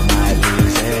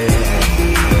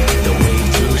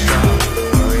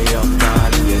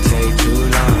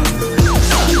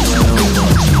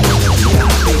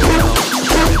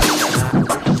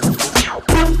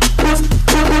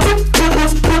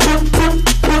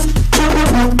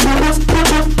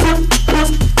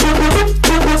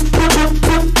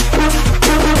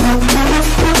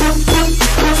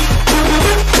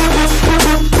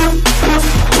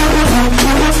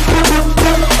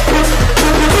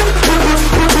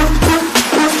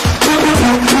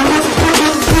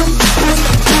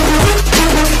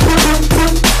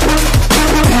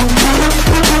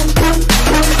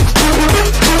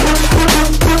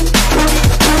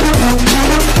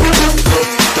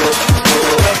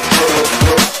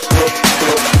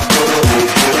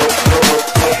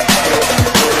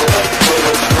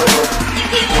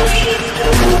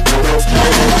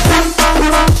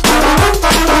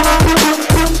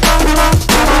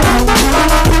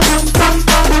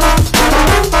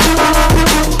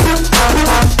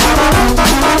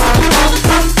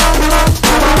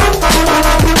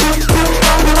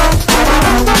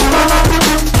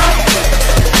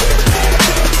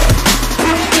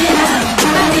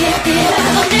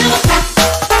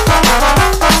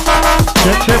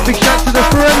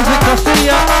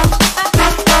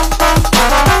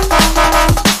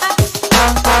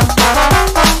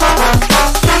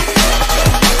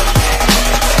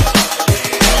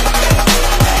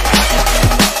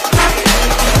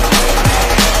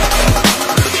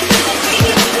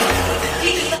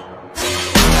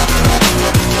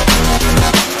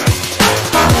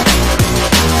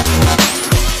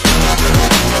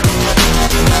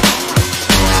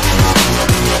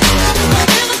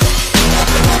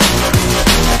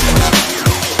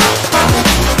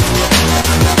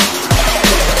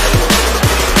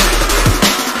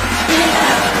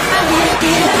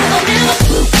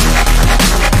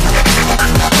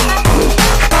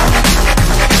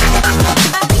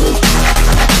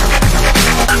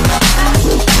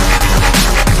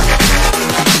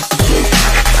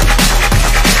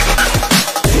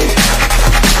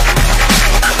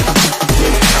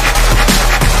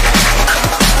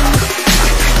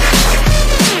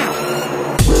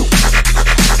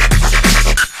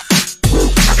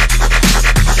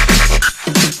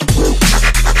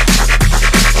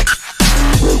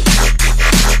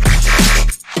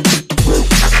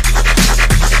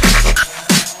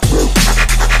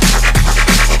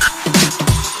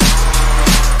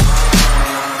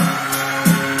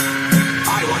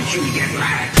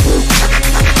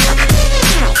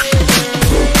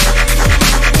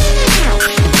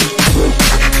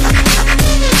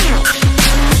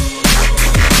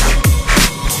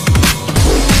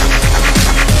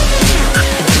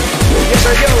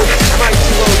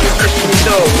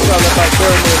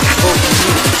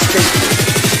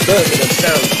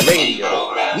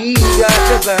He got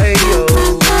the vibe, yo.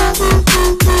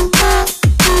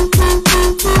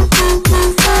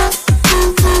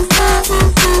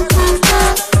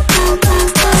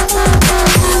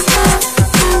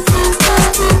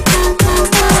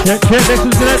 Check, this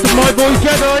was the next of My Boy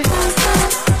Jedi.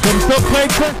 Some top play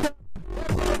question.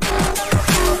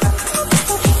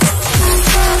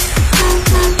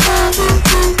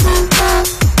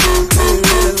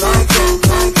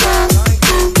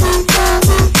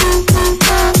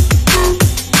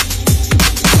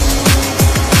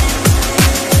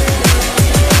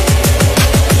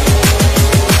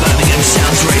 Birmingham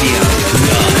Sounds Radio,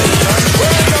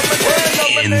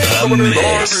 live in the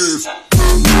mix.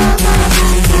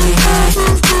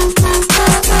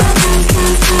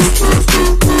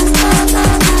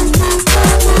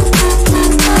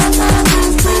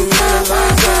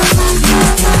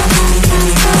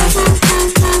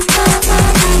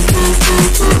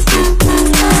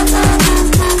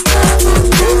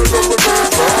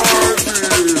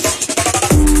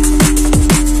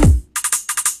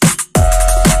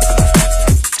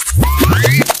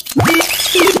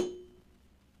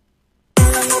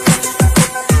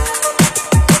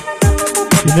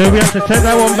 You know we have to take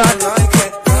that one back.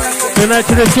 Go now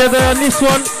to together on this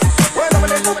one.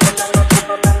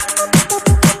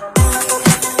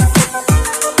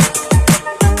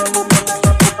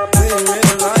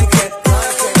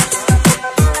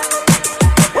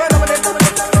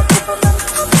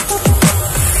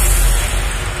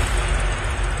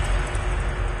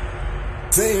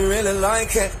 They really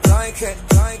like it, like it,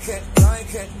 like it, like it,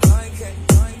 like it, like it.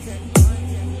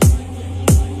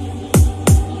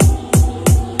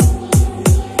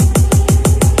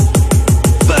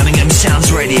 Birmingham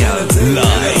Sounds Radio,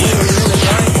 live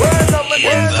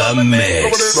in the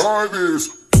mix.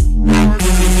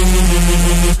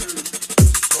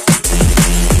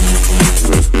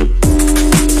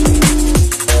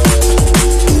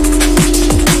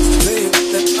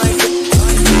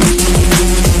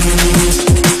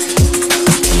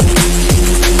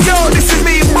 Yo, this is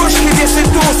me, Bushkin, just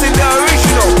endorsing the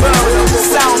original Birmingham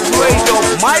Sounds Radio.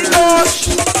 My gosh!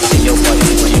 Yo, buddy,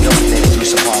 you know we made it through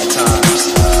some hard times.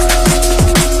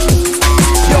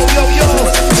 Yo,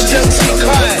 this is MC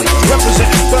Kai,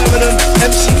 representing Birmingham,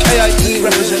 MCKIE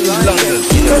representing London.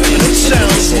 Birmingham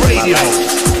Sounds Radio.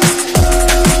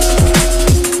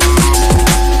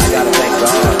 I gotta thank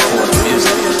God for the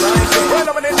music.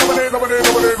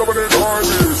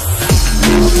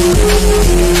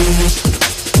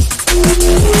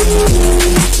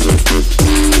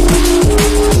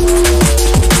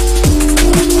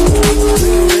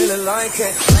 Really like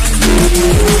it.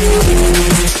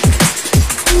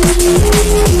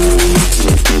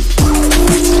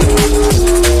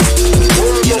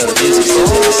 You know the music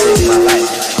saved my life.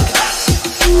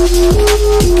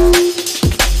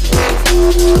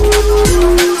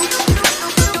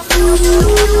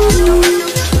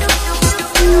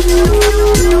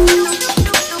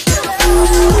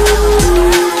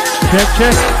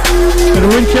 Check. Gonna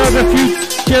winch out a few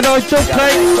Jedi dub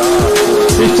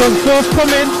plates. This one's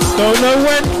forthcoming. Don't know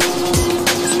when.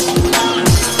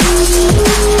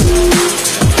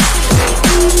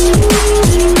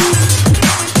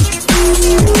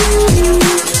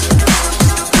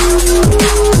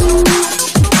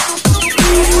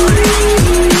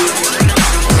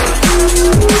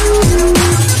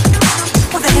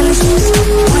 What the hell is this?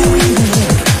 Why are we even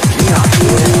here? We are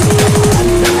here to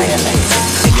annihilate.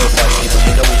 Hey, yo, buddy,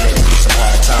 you know we made it through some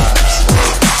hard times.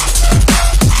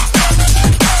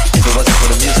 If it wasn't for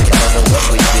the music, I don't know what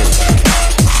we'd do.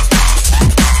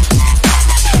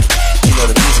 You know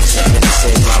the music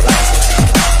saved my life.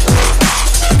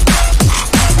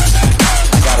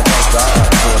 I gotta thank God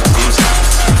for the music.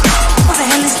 What the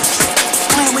hell is this?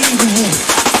 Why are we even here?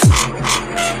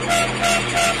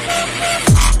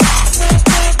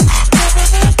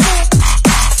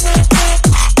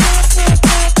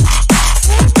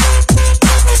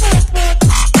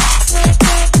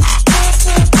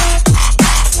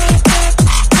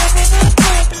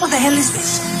 What the hell is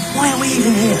this? Why are we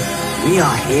even here? We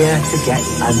are here to get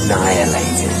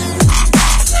annihilated.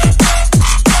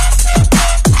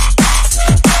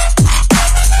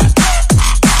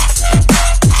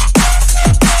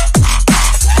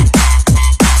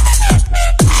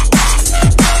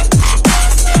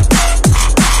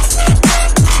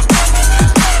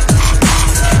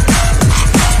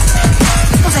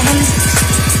 What the hell is this?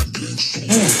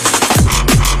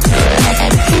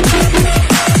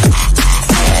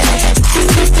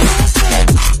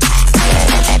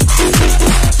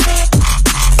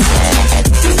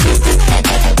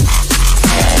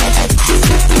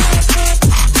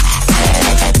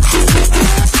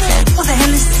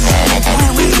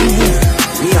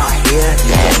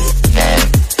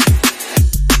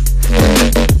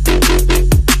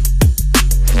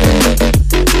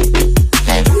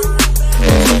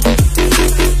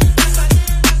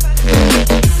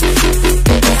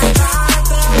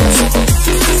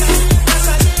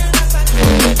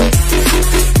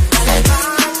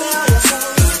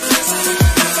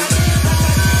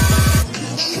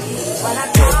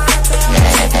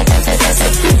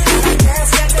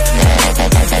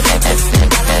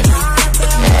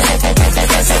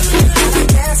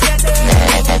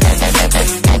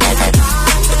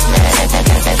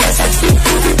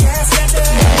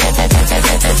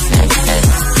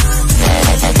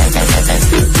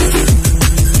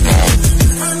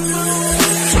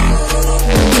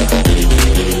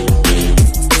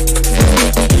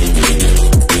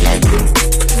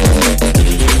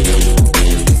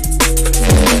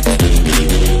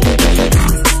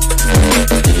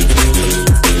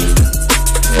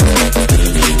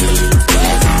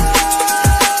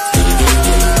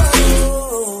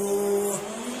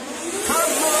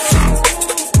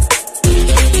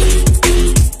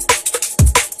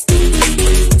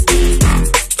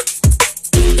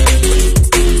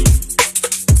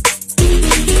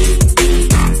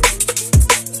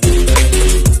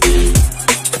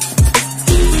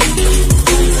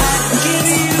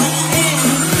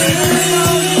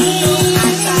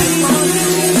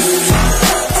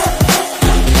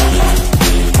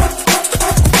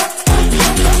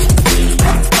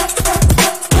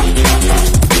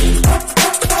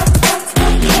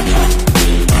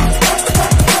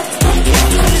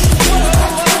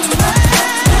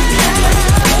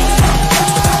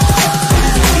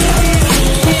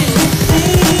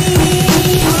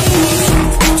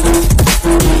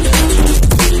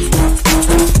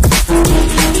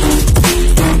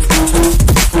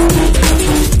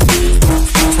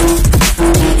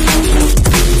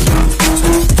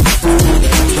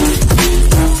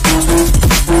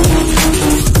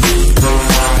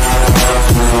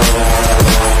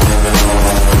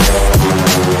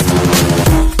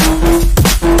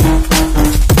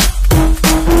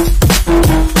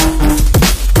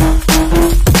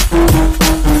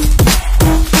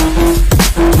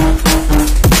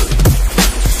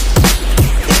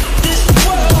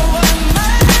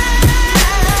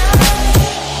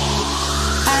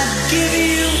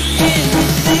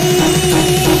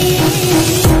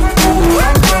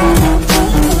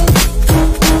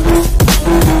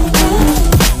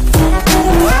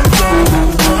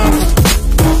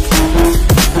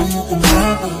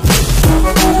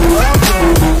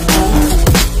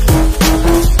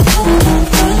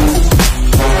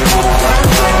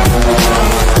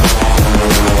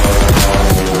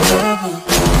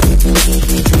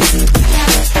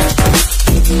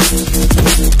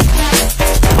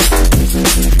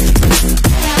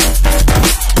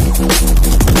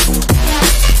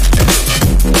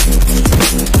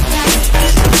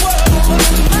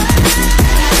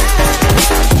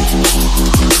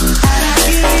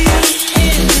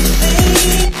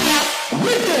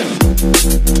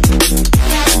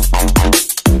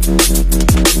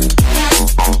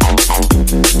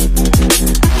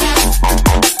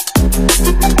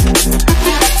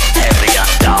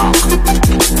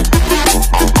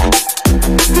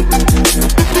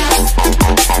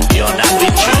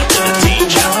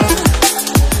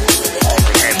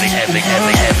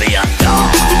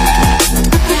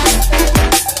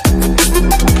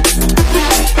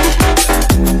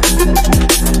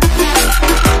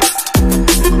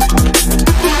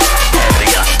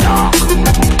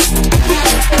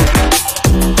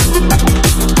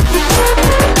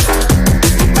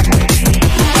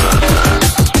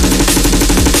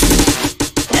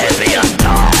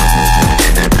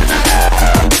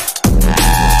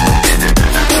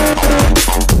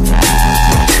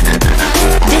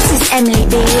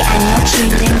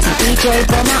 DJ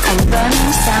Bomber on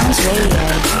Birmingham Sounds Radio.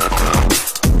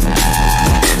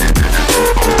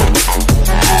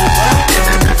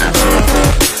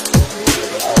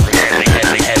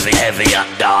 Heavy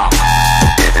and dark.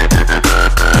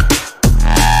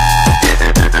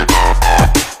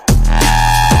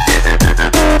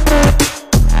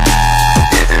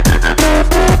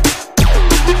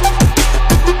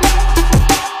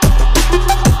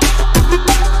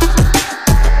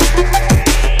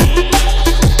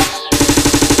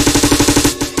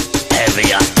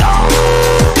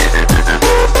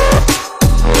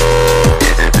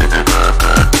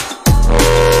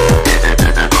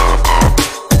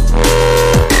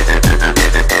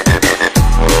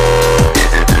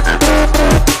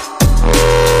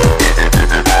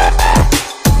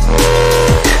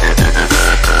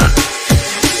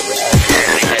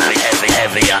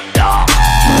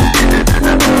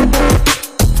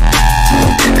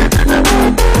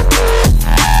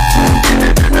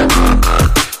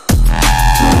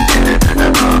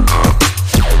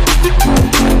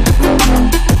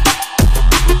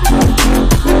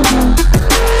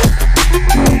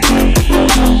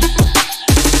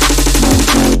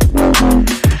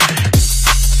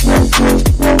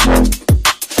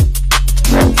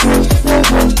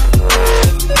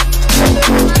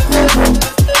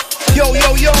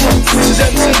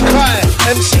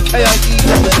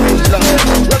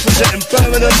 Representing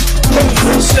Birmingham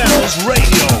Sounds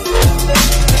Radio.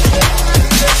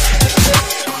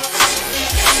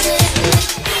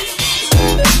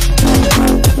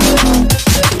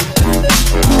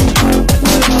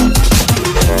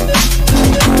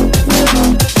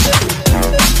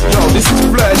 This is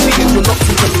Flirty and you're locked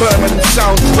into Birmingham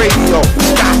Sounds Radio.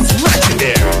 That's right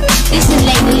there. This is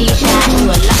Lady Leisha and you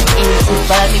are locked into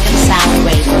Birmingham Sound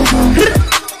Radio.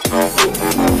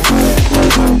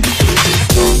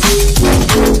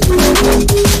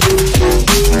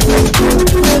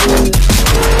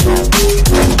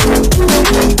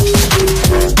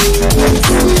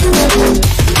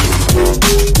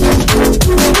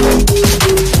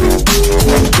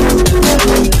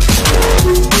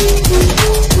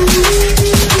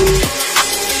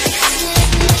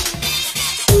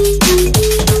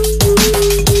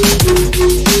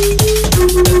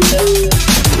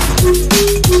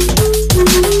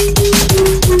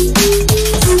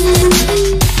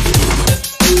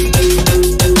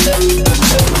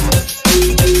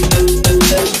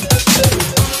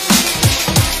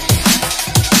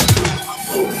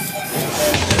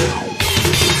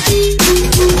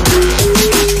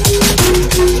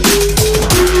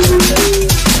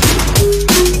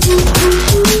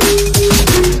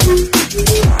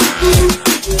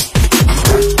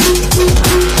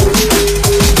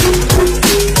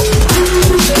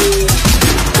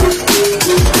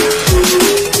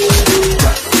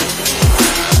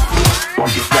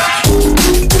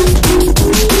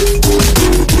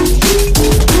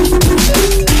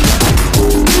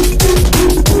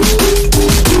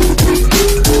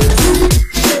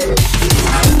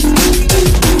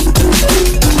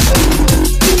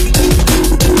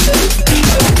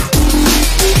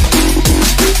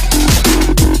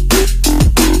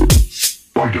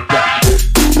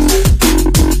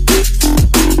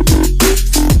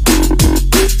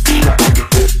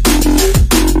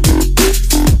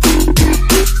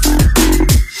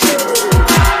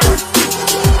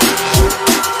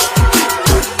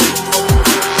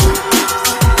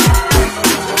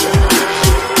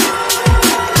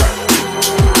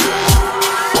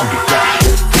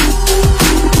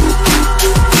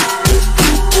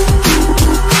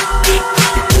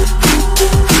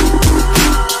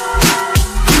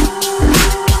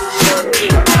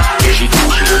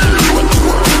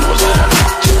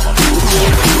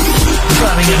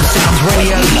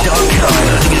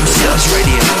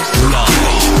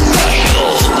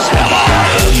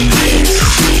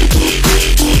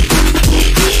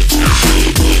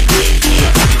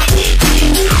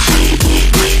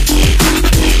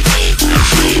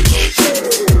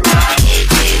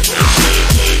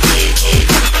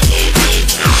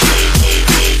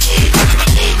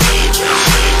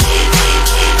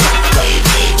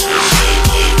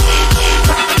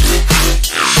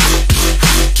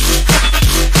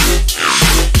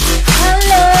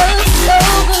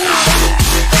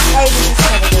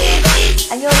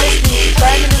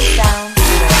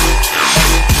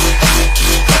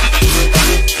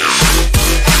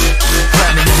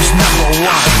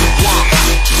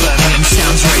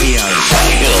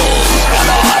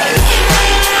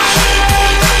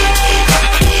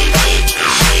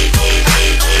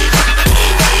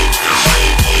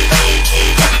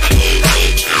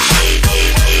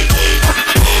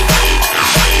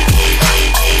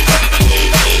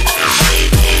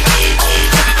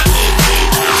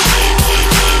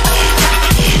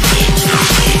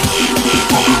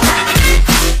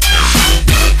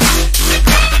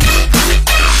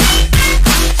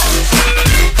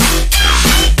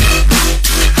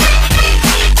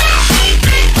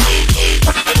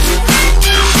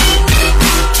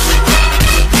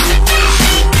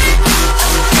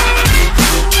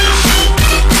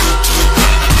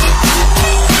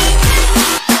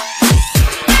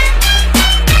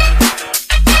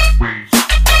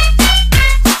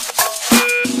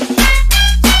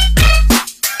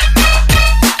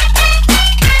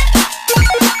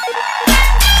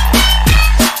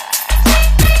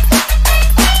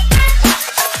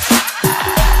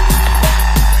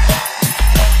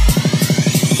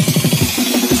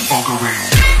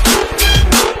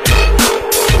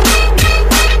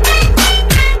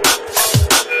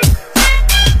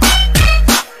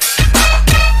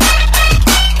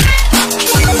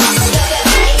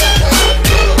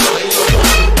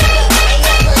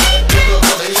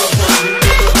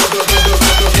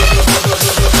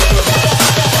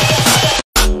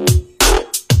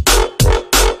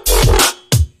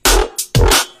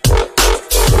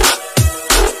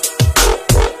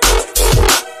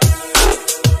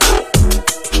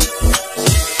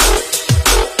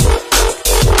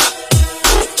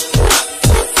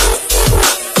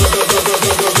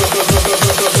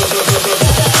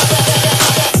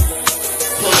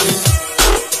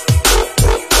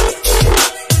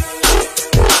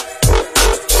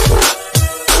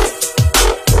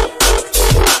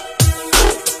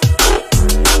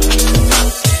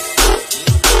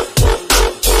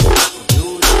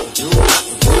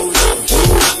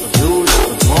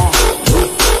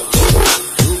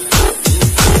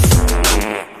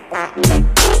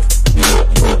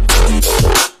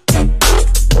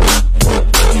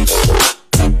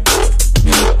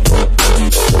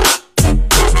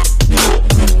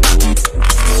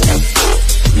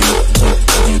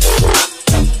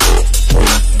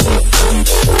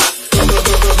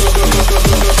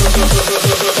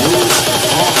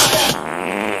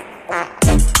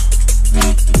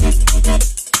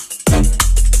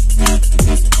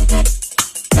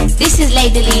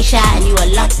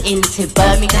 into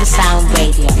Birmingham Sound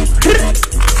Radio.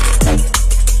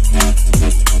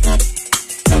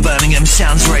 Birmingham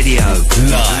Sounds Radio.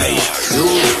 Live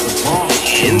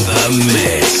in the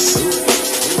mix.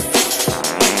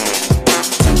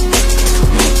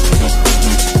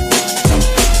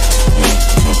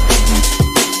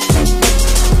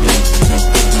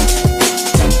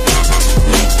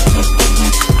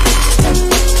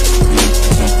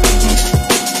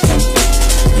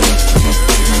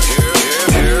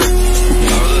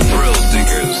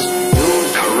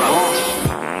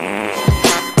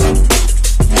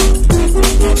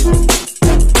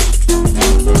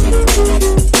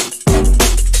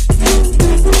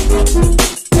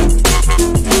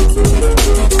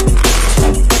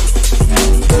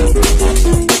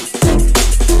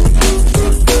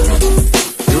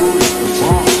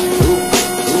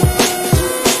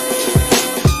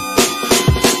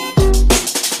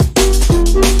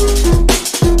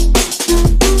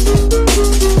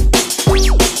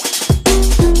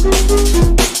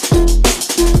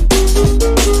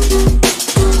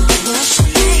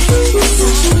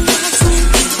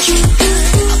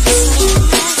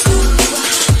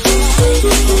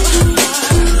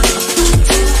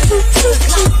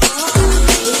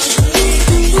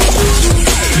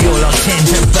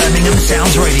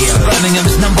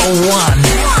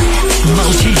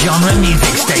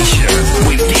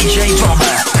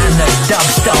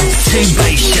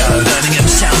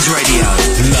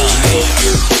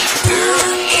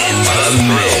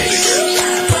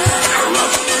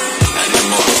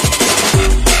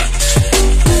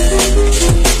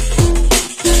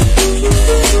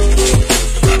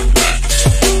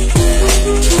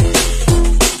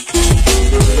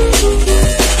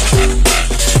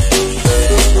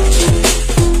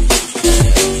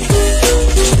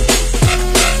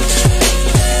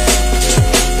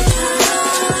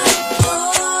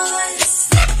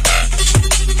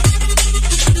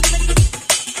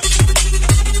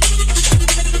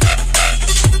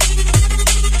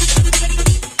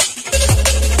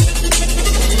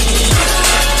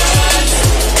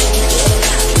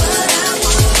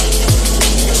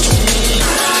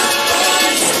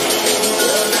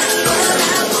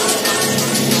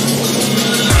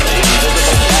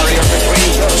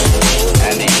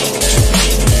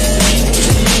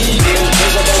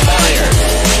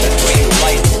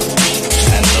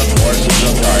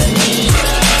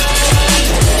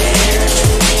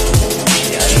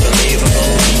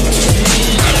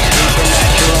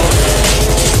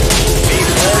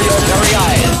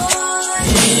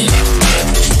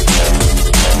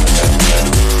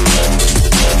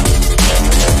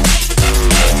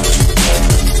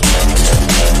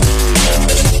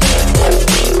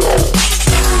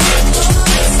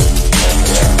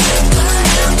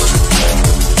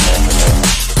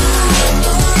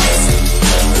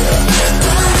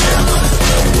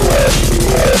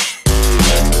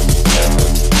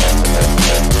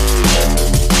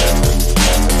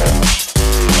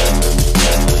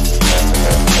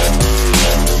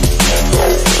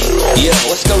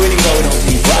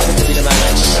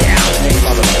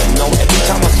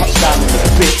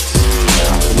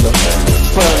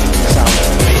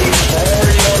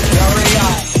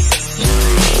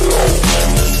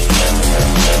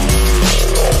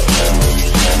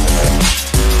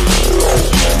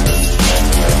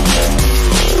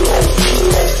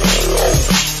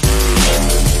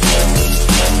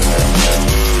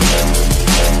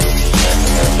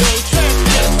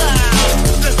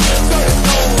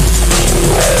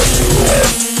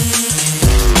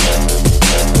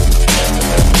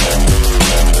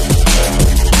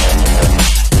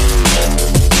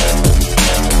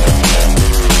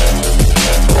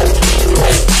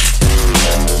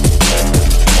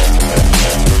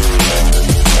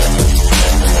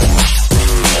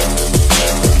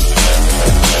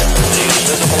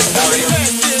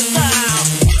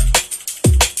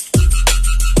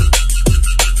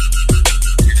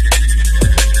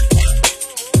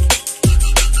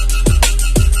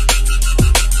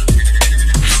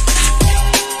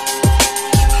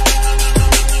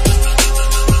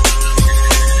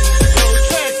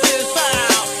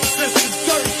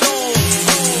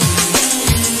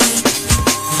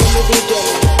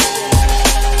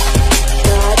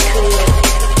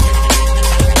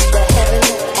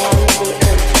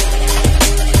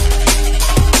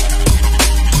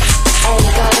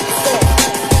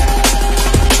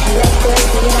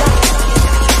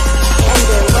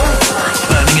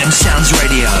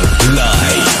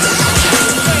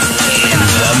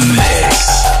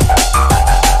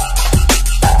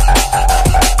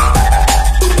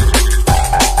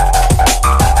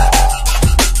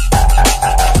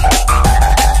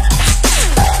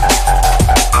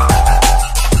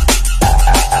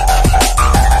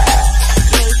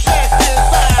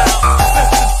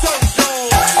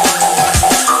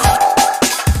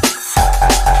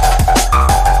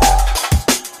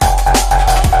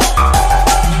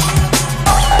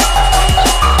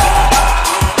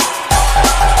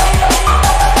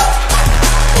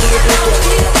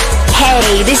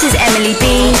 Emily B,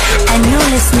 and you're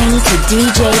listening to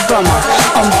DJ Bomber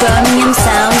on Birmingham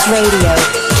Sounds Radio.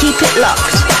 Keep it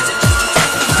locked.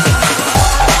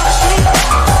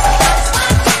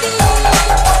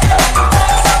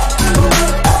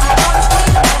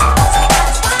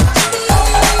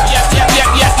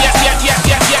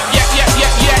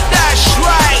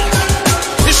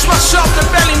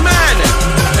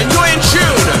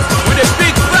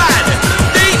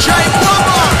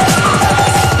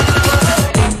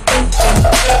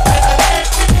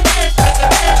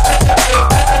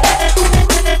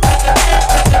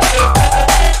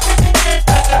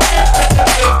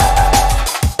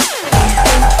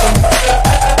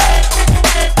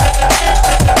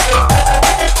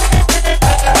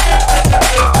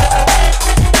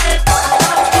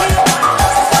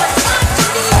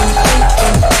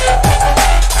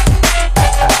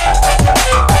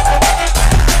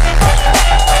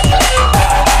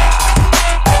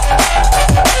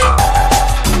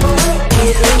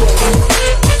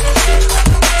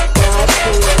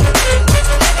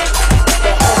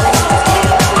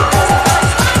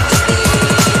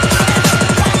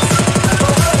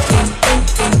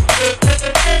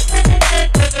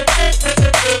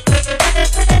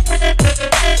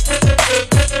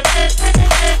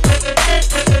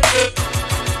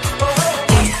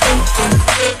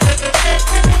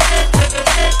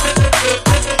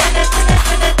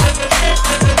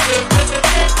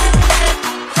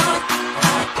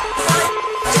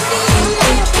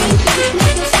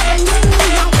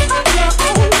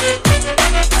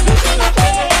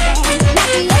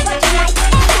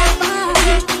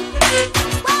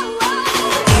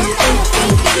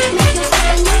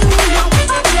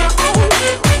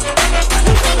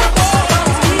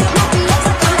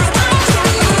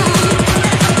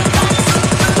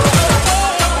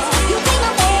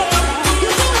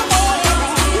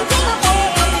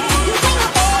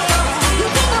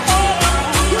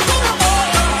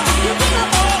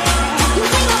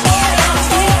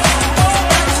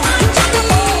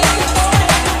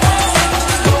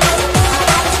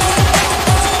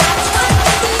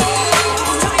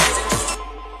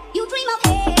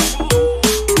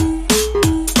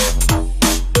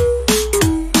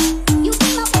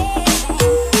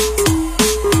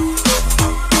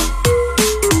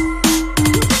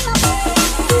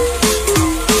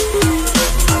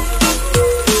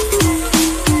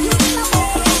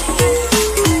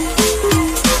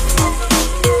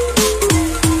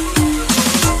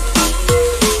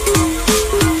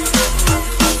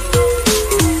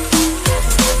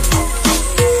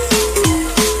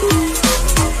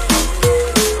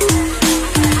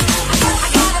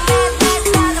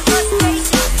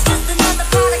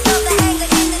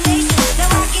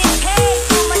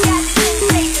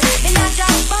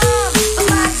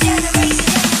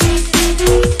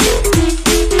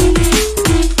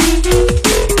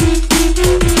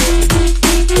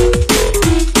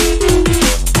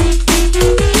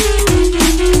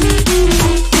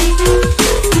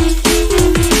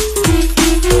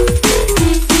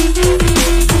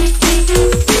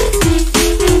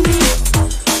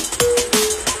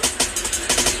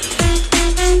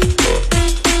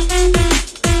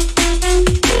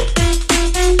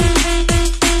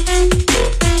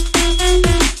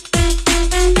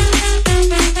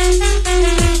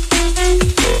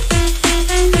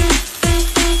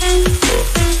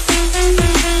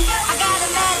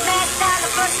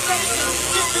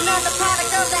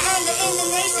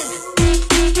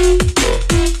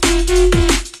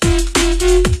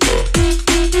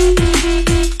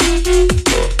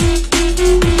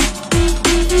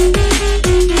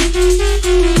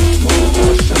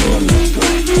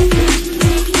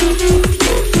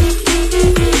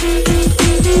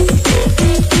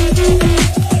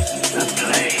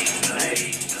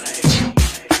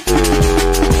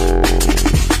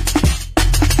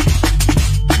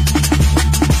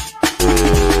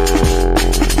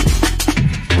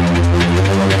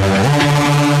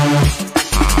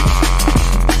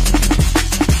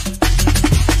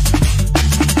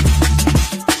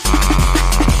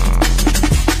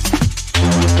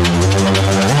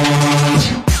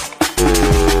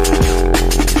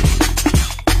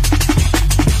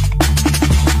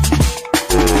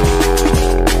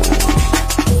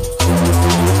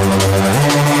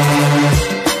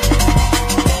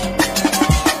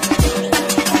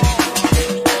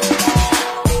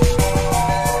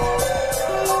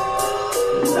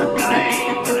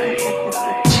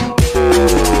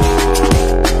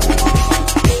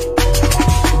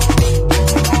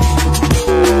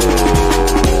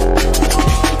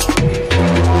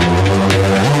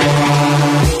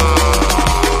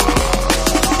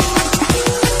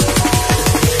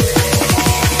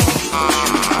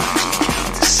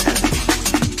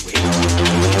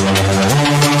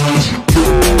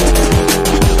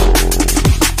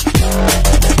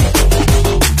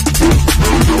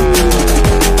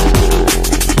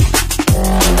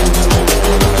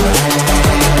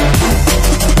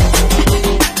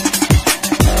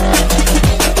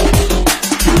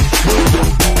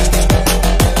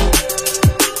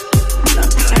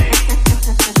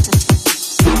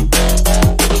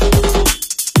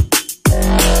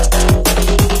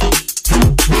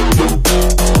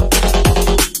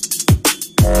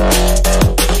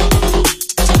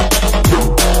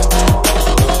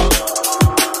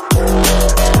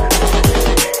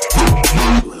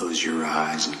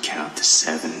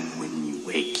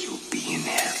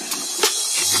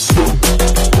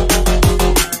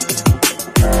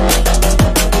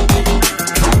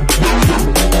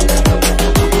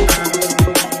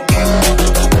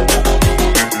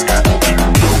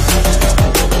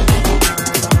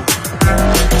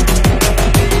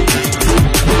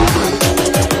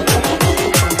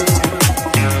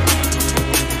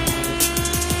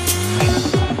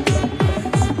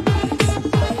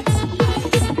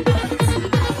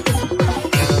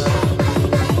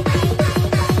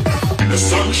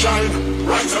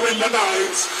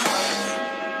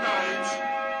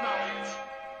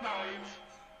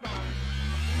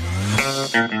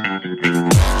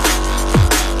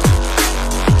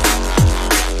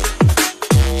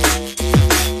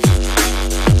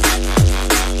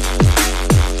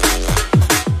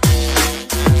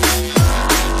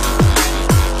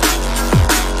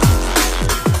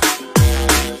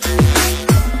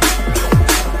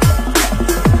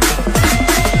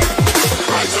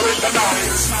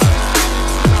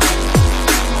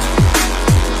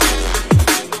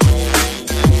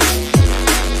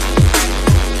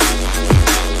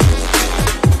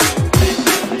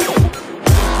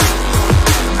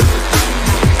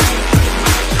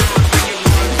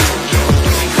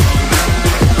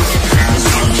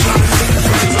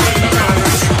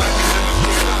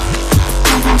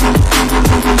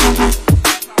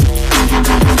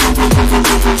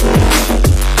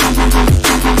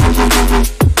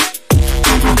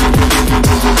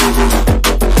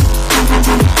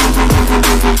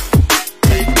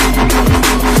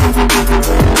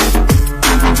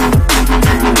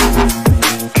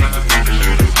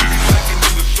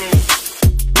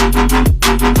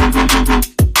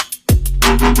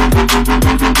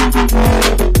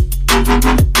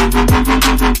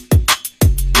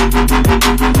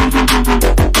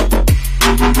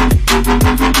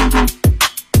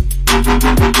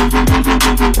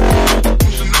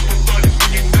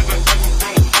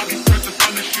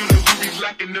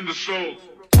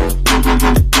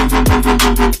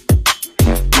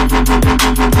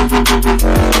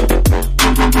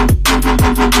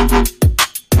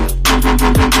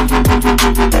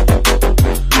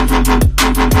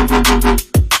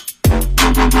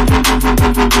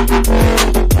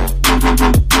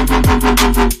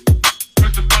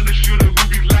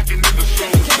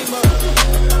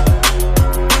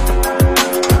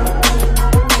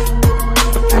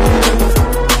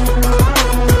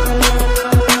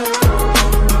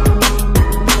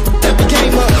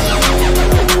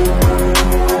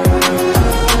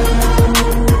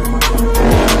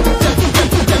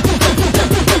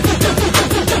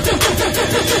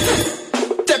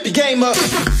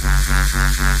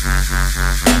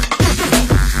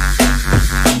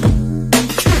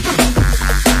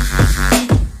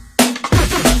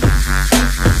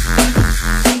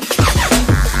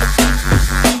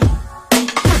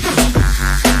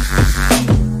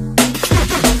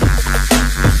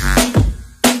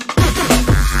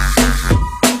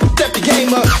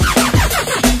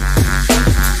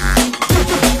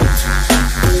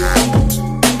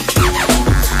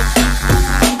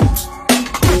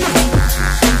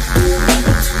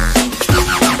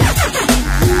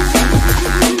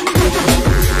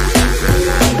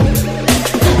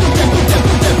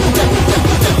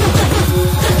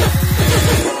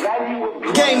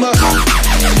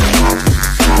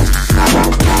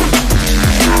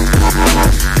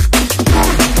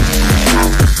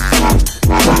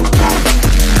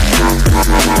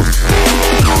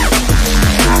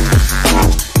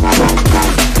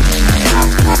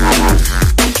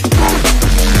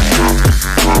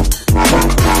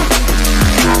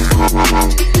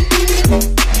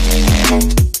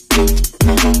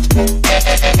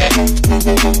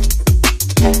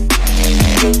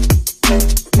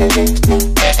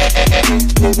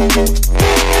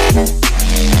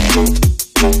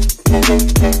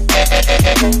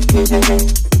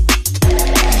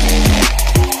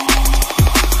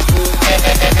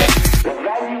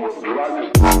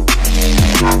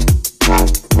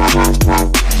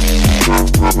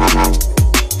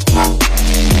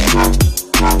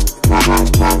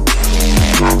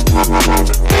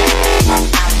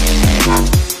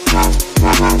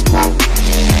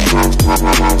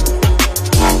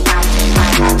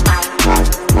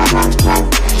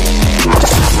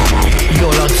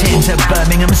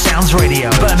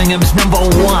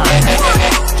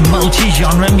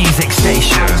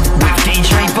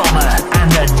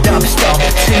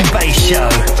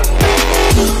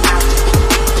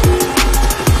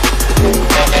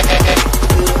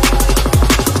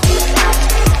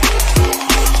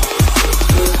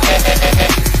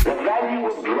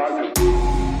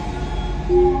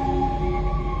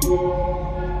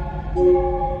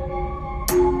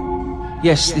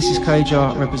 Yes, this is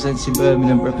KJR representing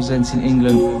Birmingham, representing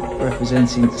England,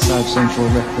 representing South Central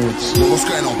Records. What's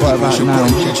going on? Right about now,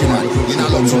 I'm checking out the You're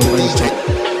not locked into DJ.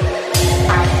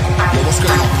 What's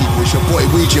going on, people? It's your boy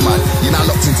Ouija Man. You're now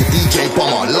locked into DJ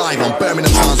Bomber live on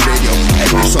Birmingham Sounds Radio.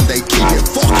 Every Sunday, keep it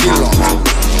fucking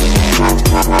locked.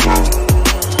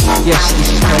 Yes,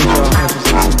 this is KJR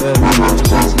representing Birmingham,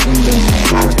 representing England,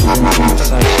 representing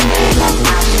South Central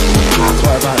Records.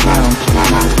 Right about now, I'm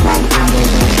checking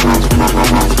out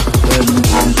the Birmingham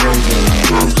Sounds Radio.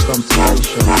 Stomp to the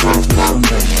show every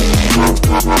Sunday.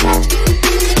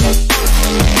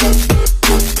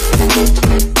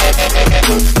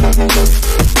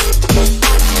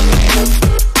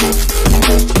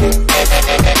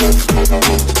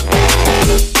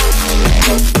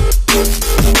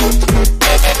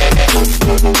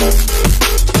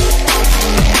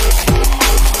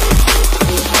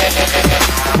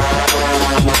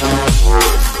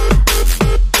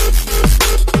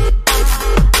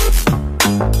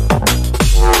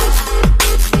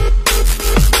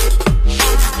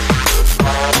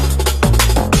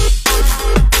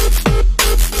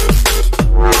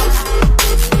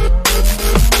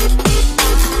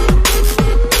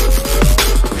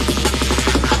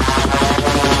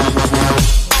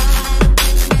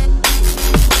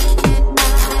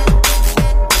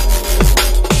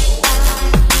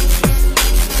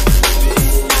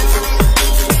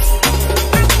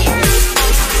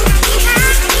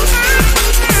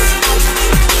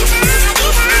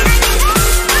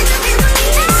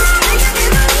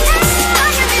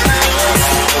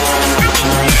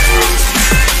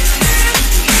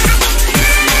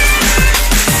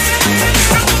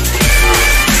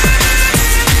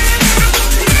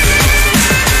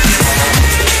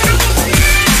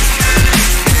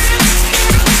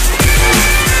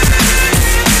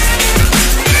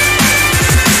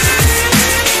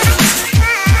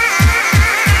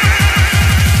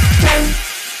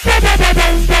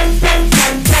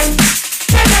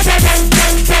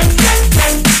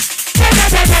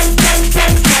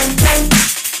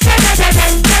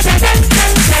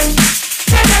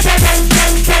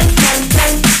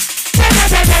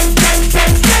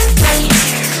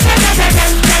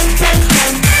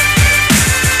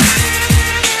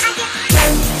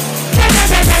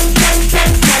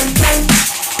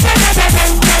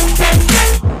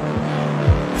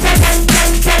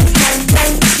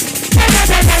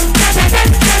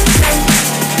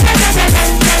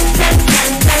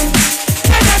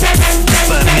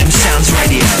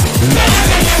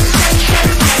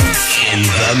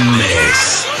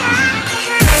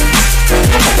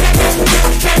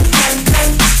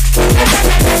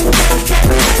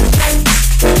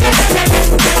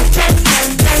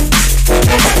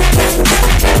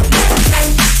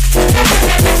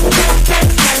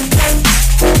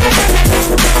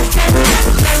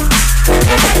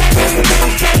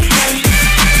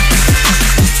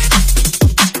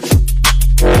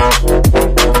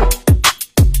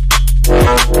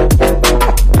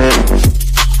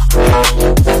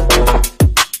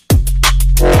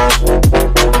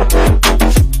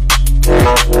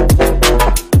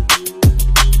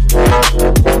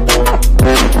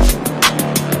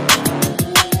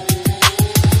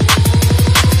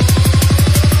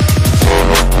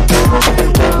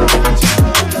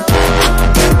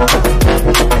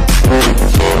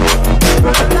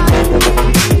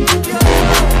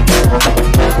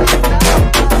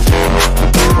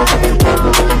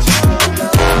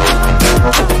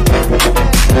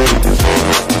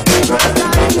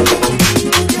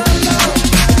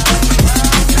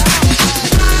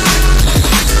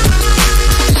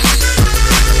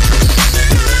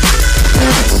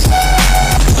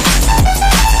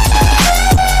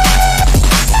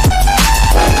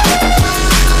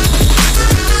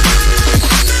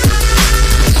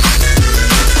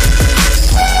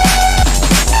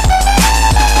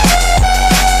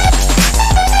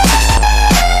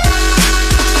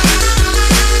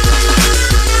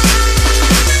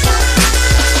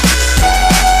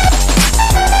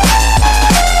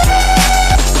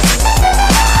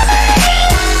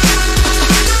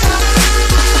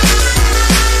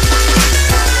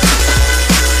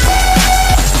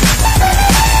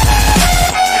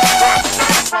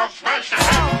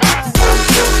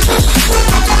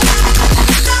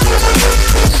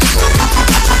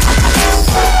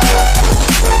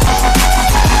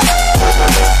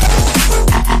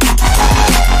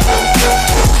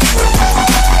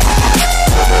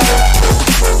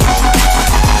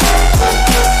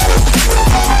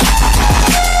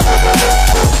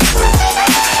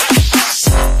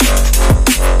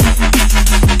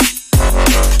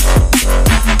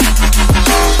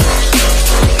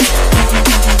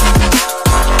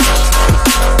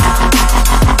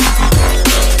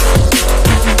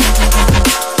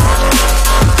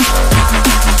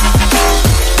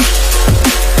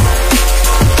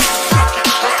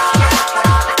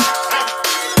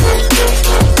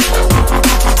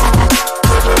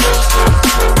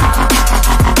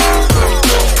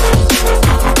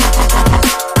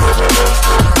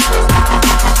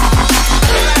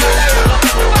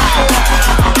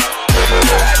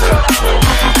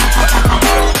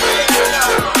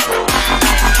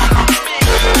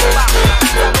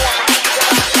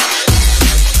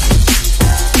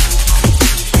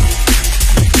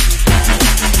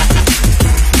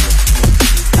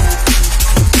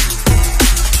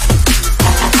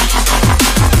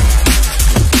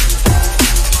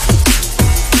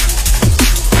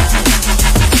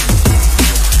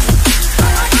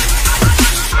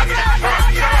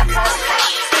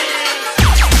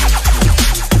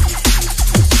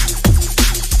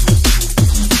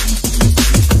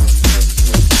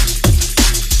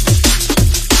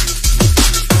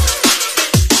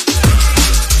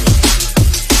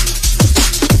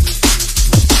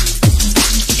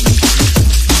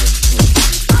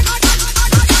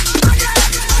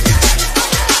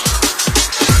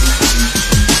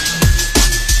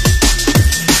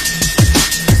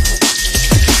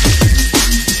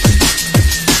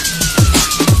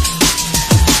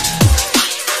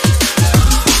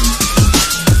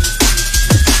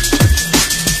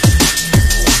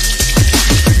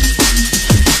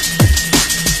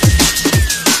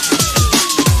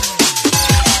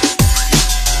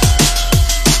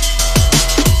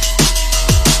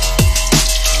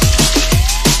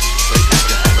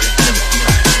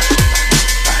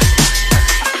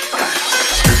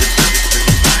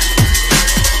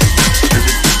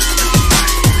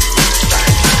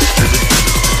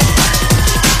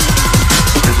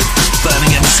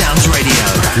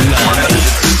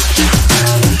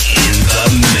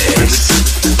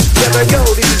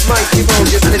 this is Mikey Mo,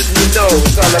 just listen, you know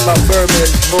it's all about Birmingham's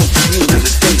most music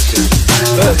station.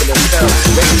 Birmingham Sounds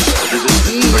Radio.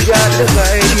 We got the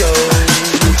radio.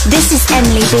 This is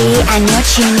Emily B, and you're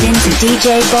tuned in to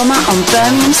DJ Bomber on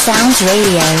Birmingham Sounds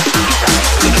Radio.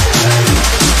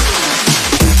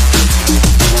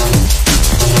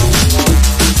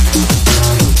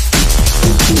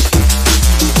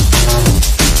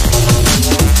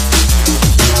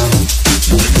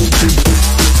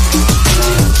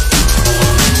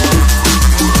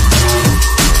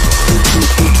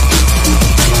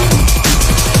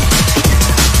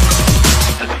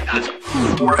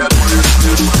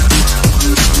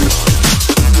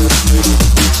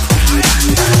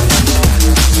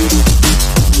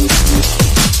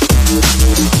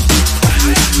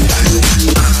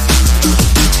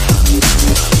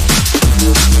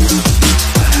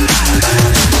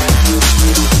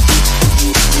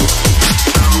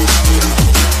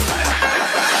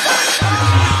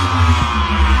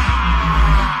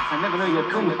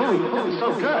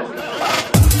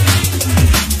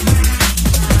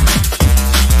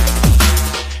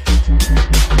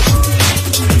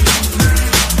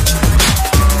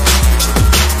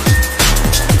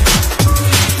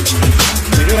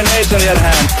 On the other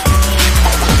hand,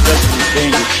 that's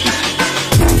dangerous.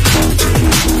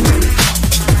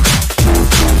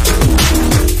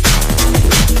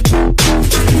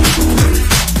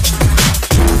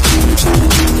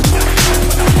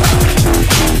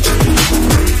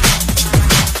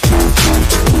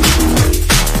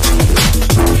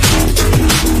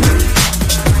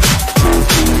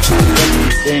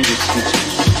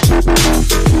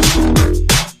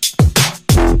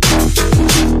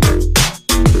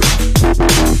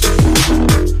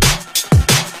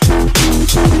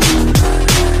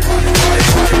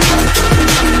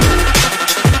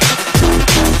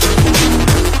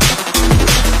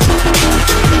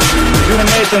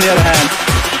 On the other hand,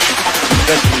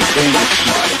 that's dangerous.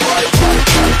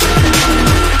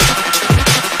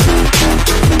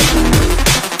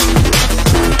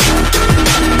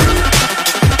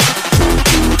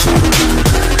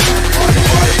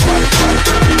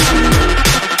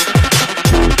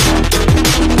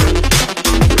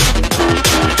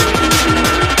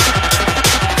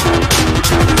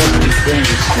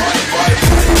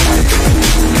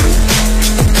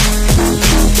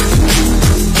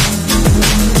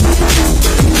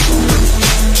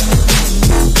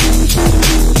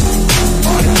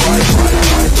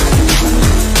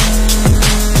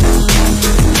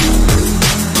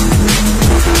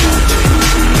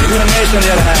 On the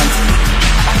other hand,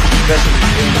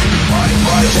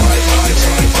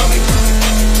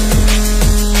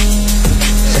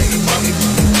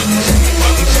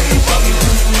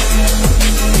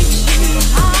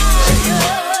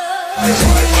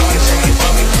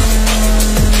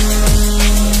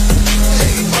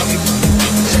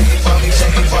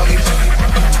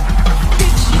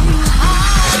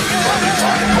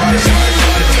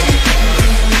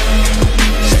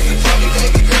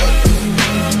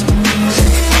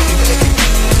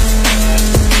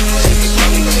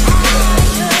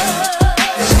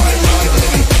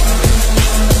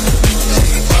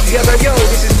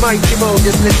 Mikey Mo,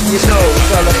 just listen, you know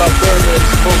it's all about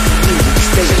Birmingham's most music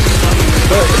station.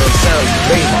 Birmingham Sounds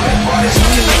Radio.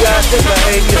 We got the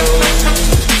radio.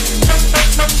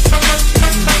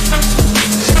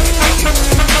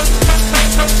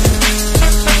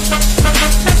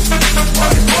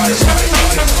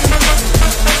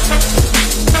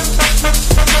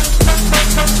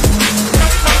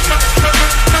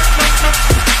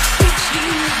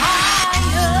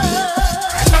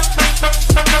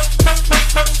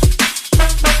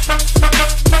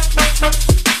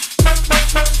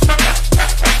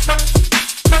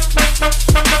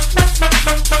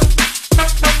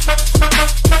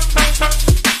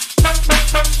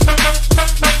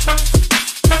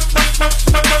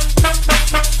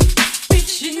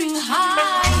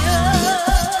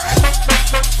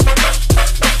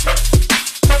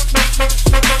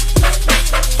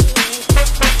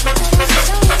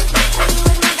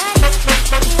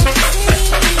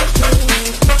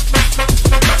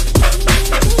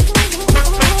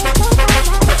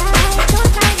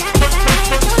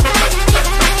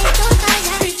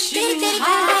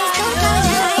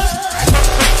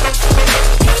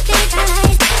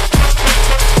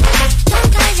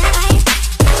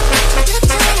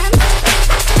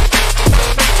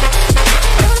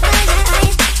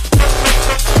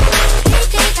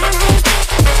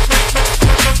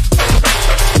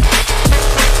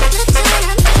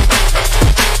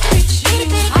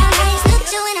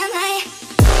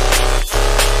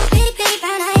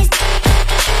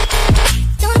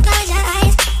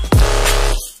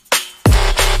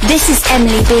 This is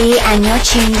Emily B and you're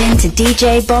tuned in to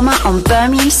DJ Bomber on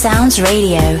Birmingham Sounds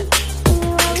Radio.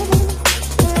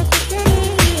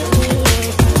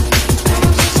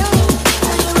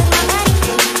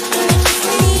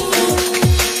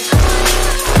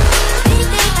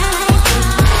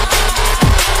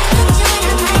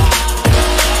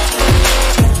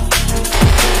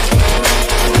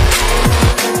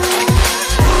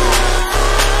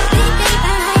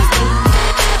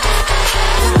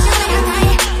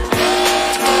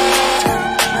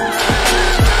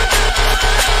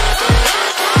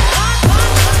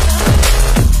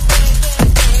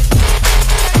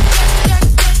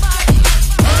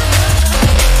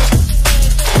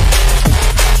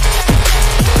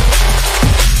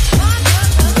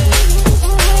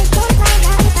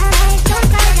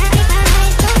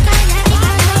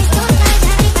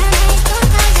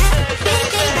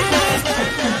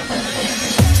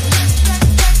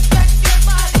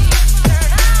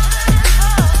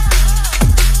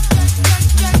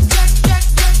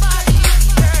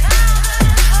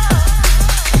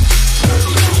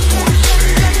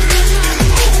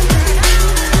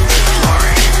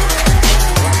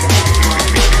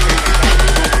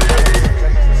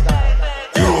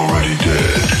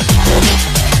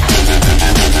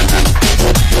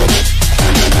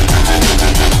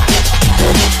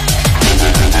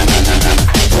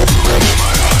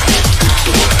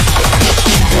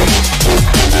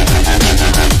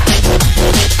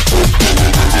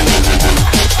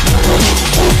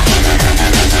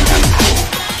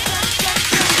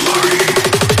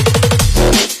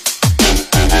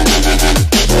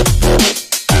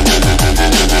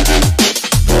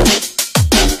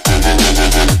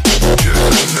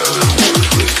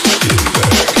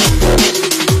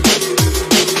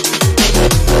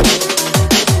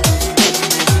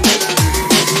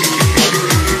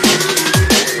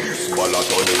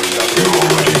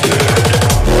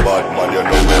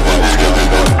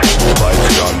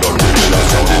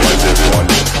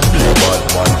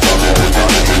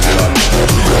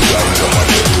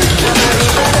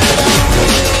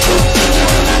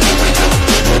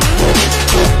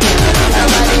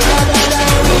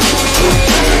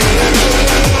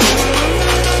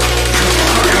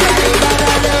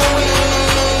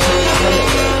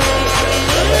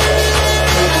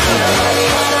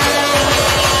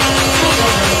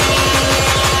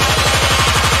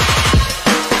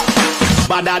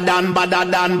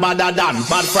 Badder than,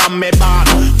 bad from me bad.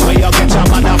 Where you get your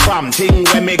mother from? Thing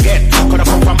where me get. Coulda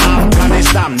come from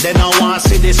Afghanistan. They don't want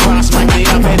see this cross, make me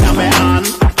have it on me hand.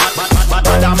 But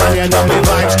other man, you know me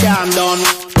vibes can't done.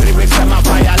 Lyrics them a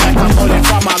fire like a bullet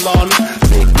from a gun.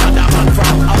 Big other man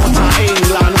from outer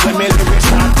England. When me lyrics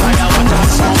start fire, what a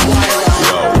song wire.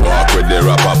 Yo, walk with the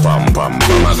rapper pam pam.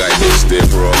 My guy this the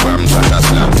program, shot a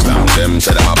slam slam. Them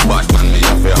say them a bad man, me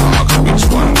have a hawk. Which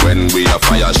one? When we a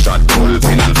fire shot, pull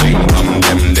pin and fling.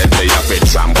 Them dead, they have a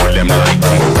trample them like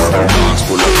things. Dogs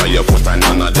full of fire, put and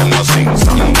none of them no sing.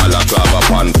 Some balaclava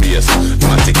upon face,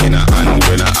 matic in a hand.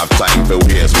 When I have time for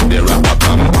waste with the rapper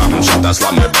pam pam. Shot a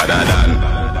slam me better than.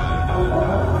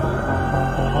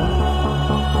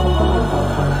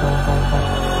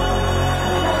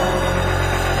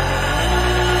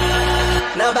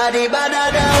 Nobody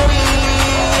better than we.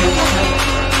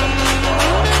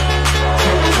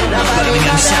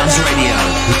 Birmingham Sounds Radio.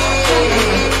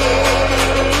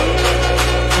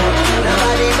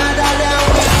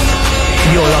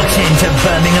 You're locked into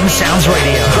Birmingham Sounds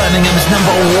Radio, Birmingham's #1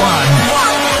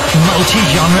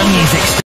 multi-genre music station.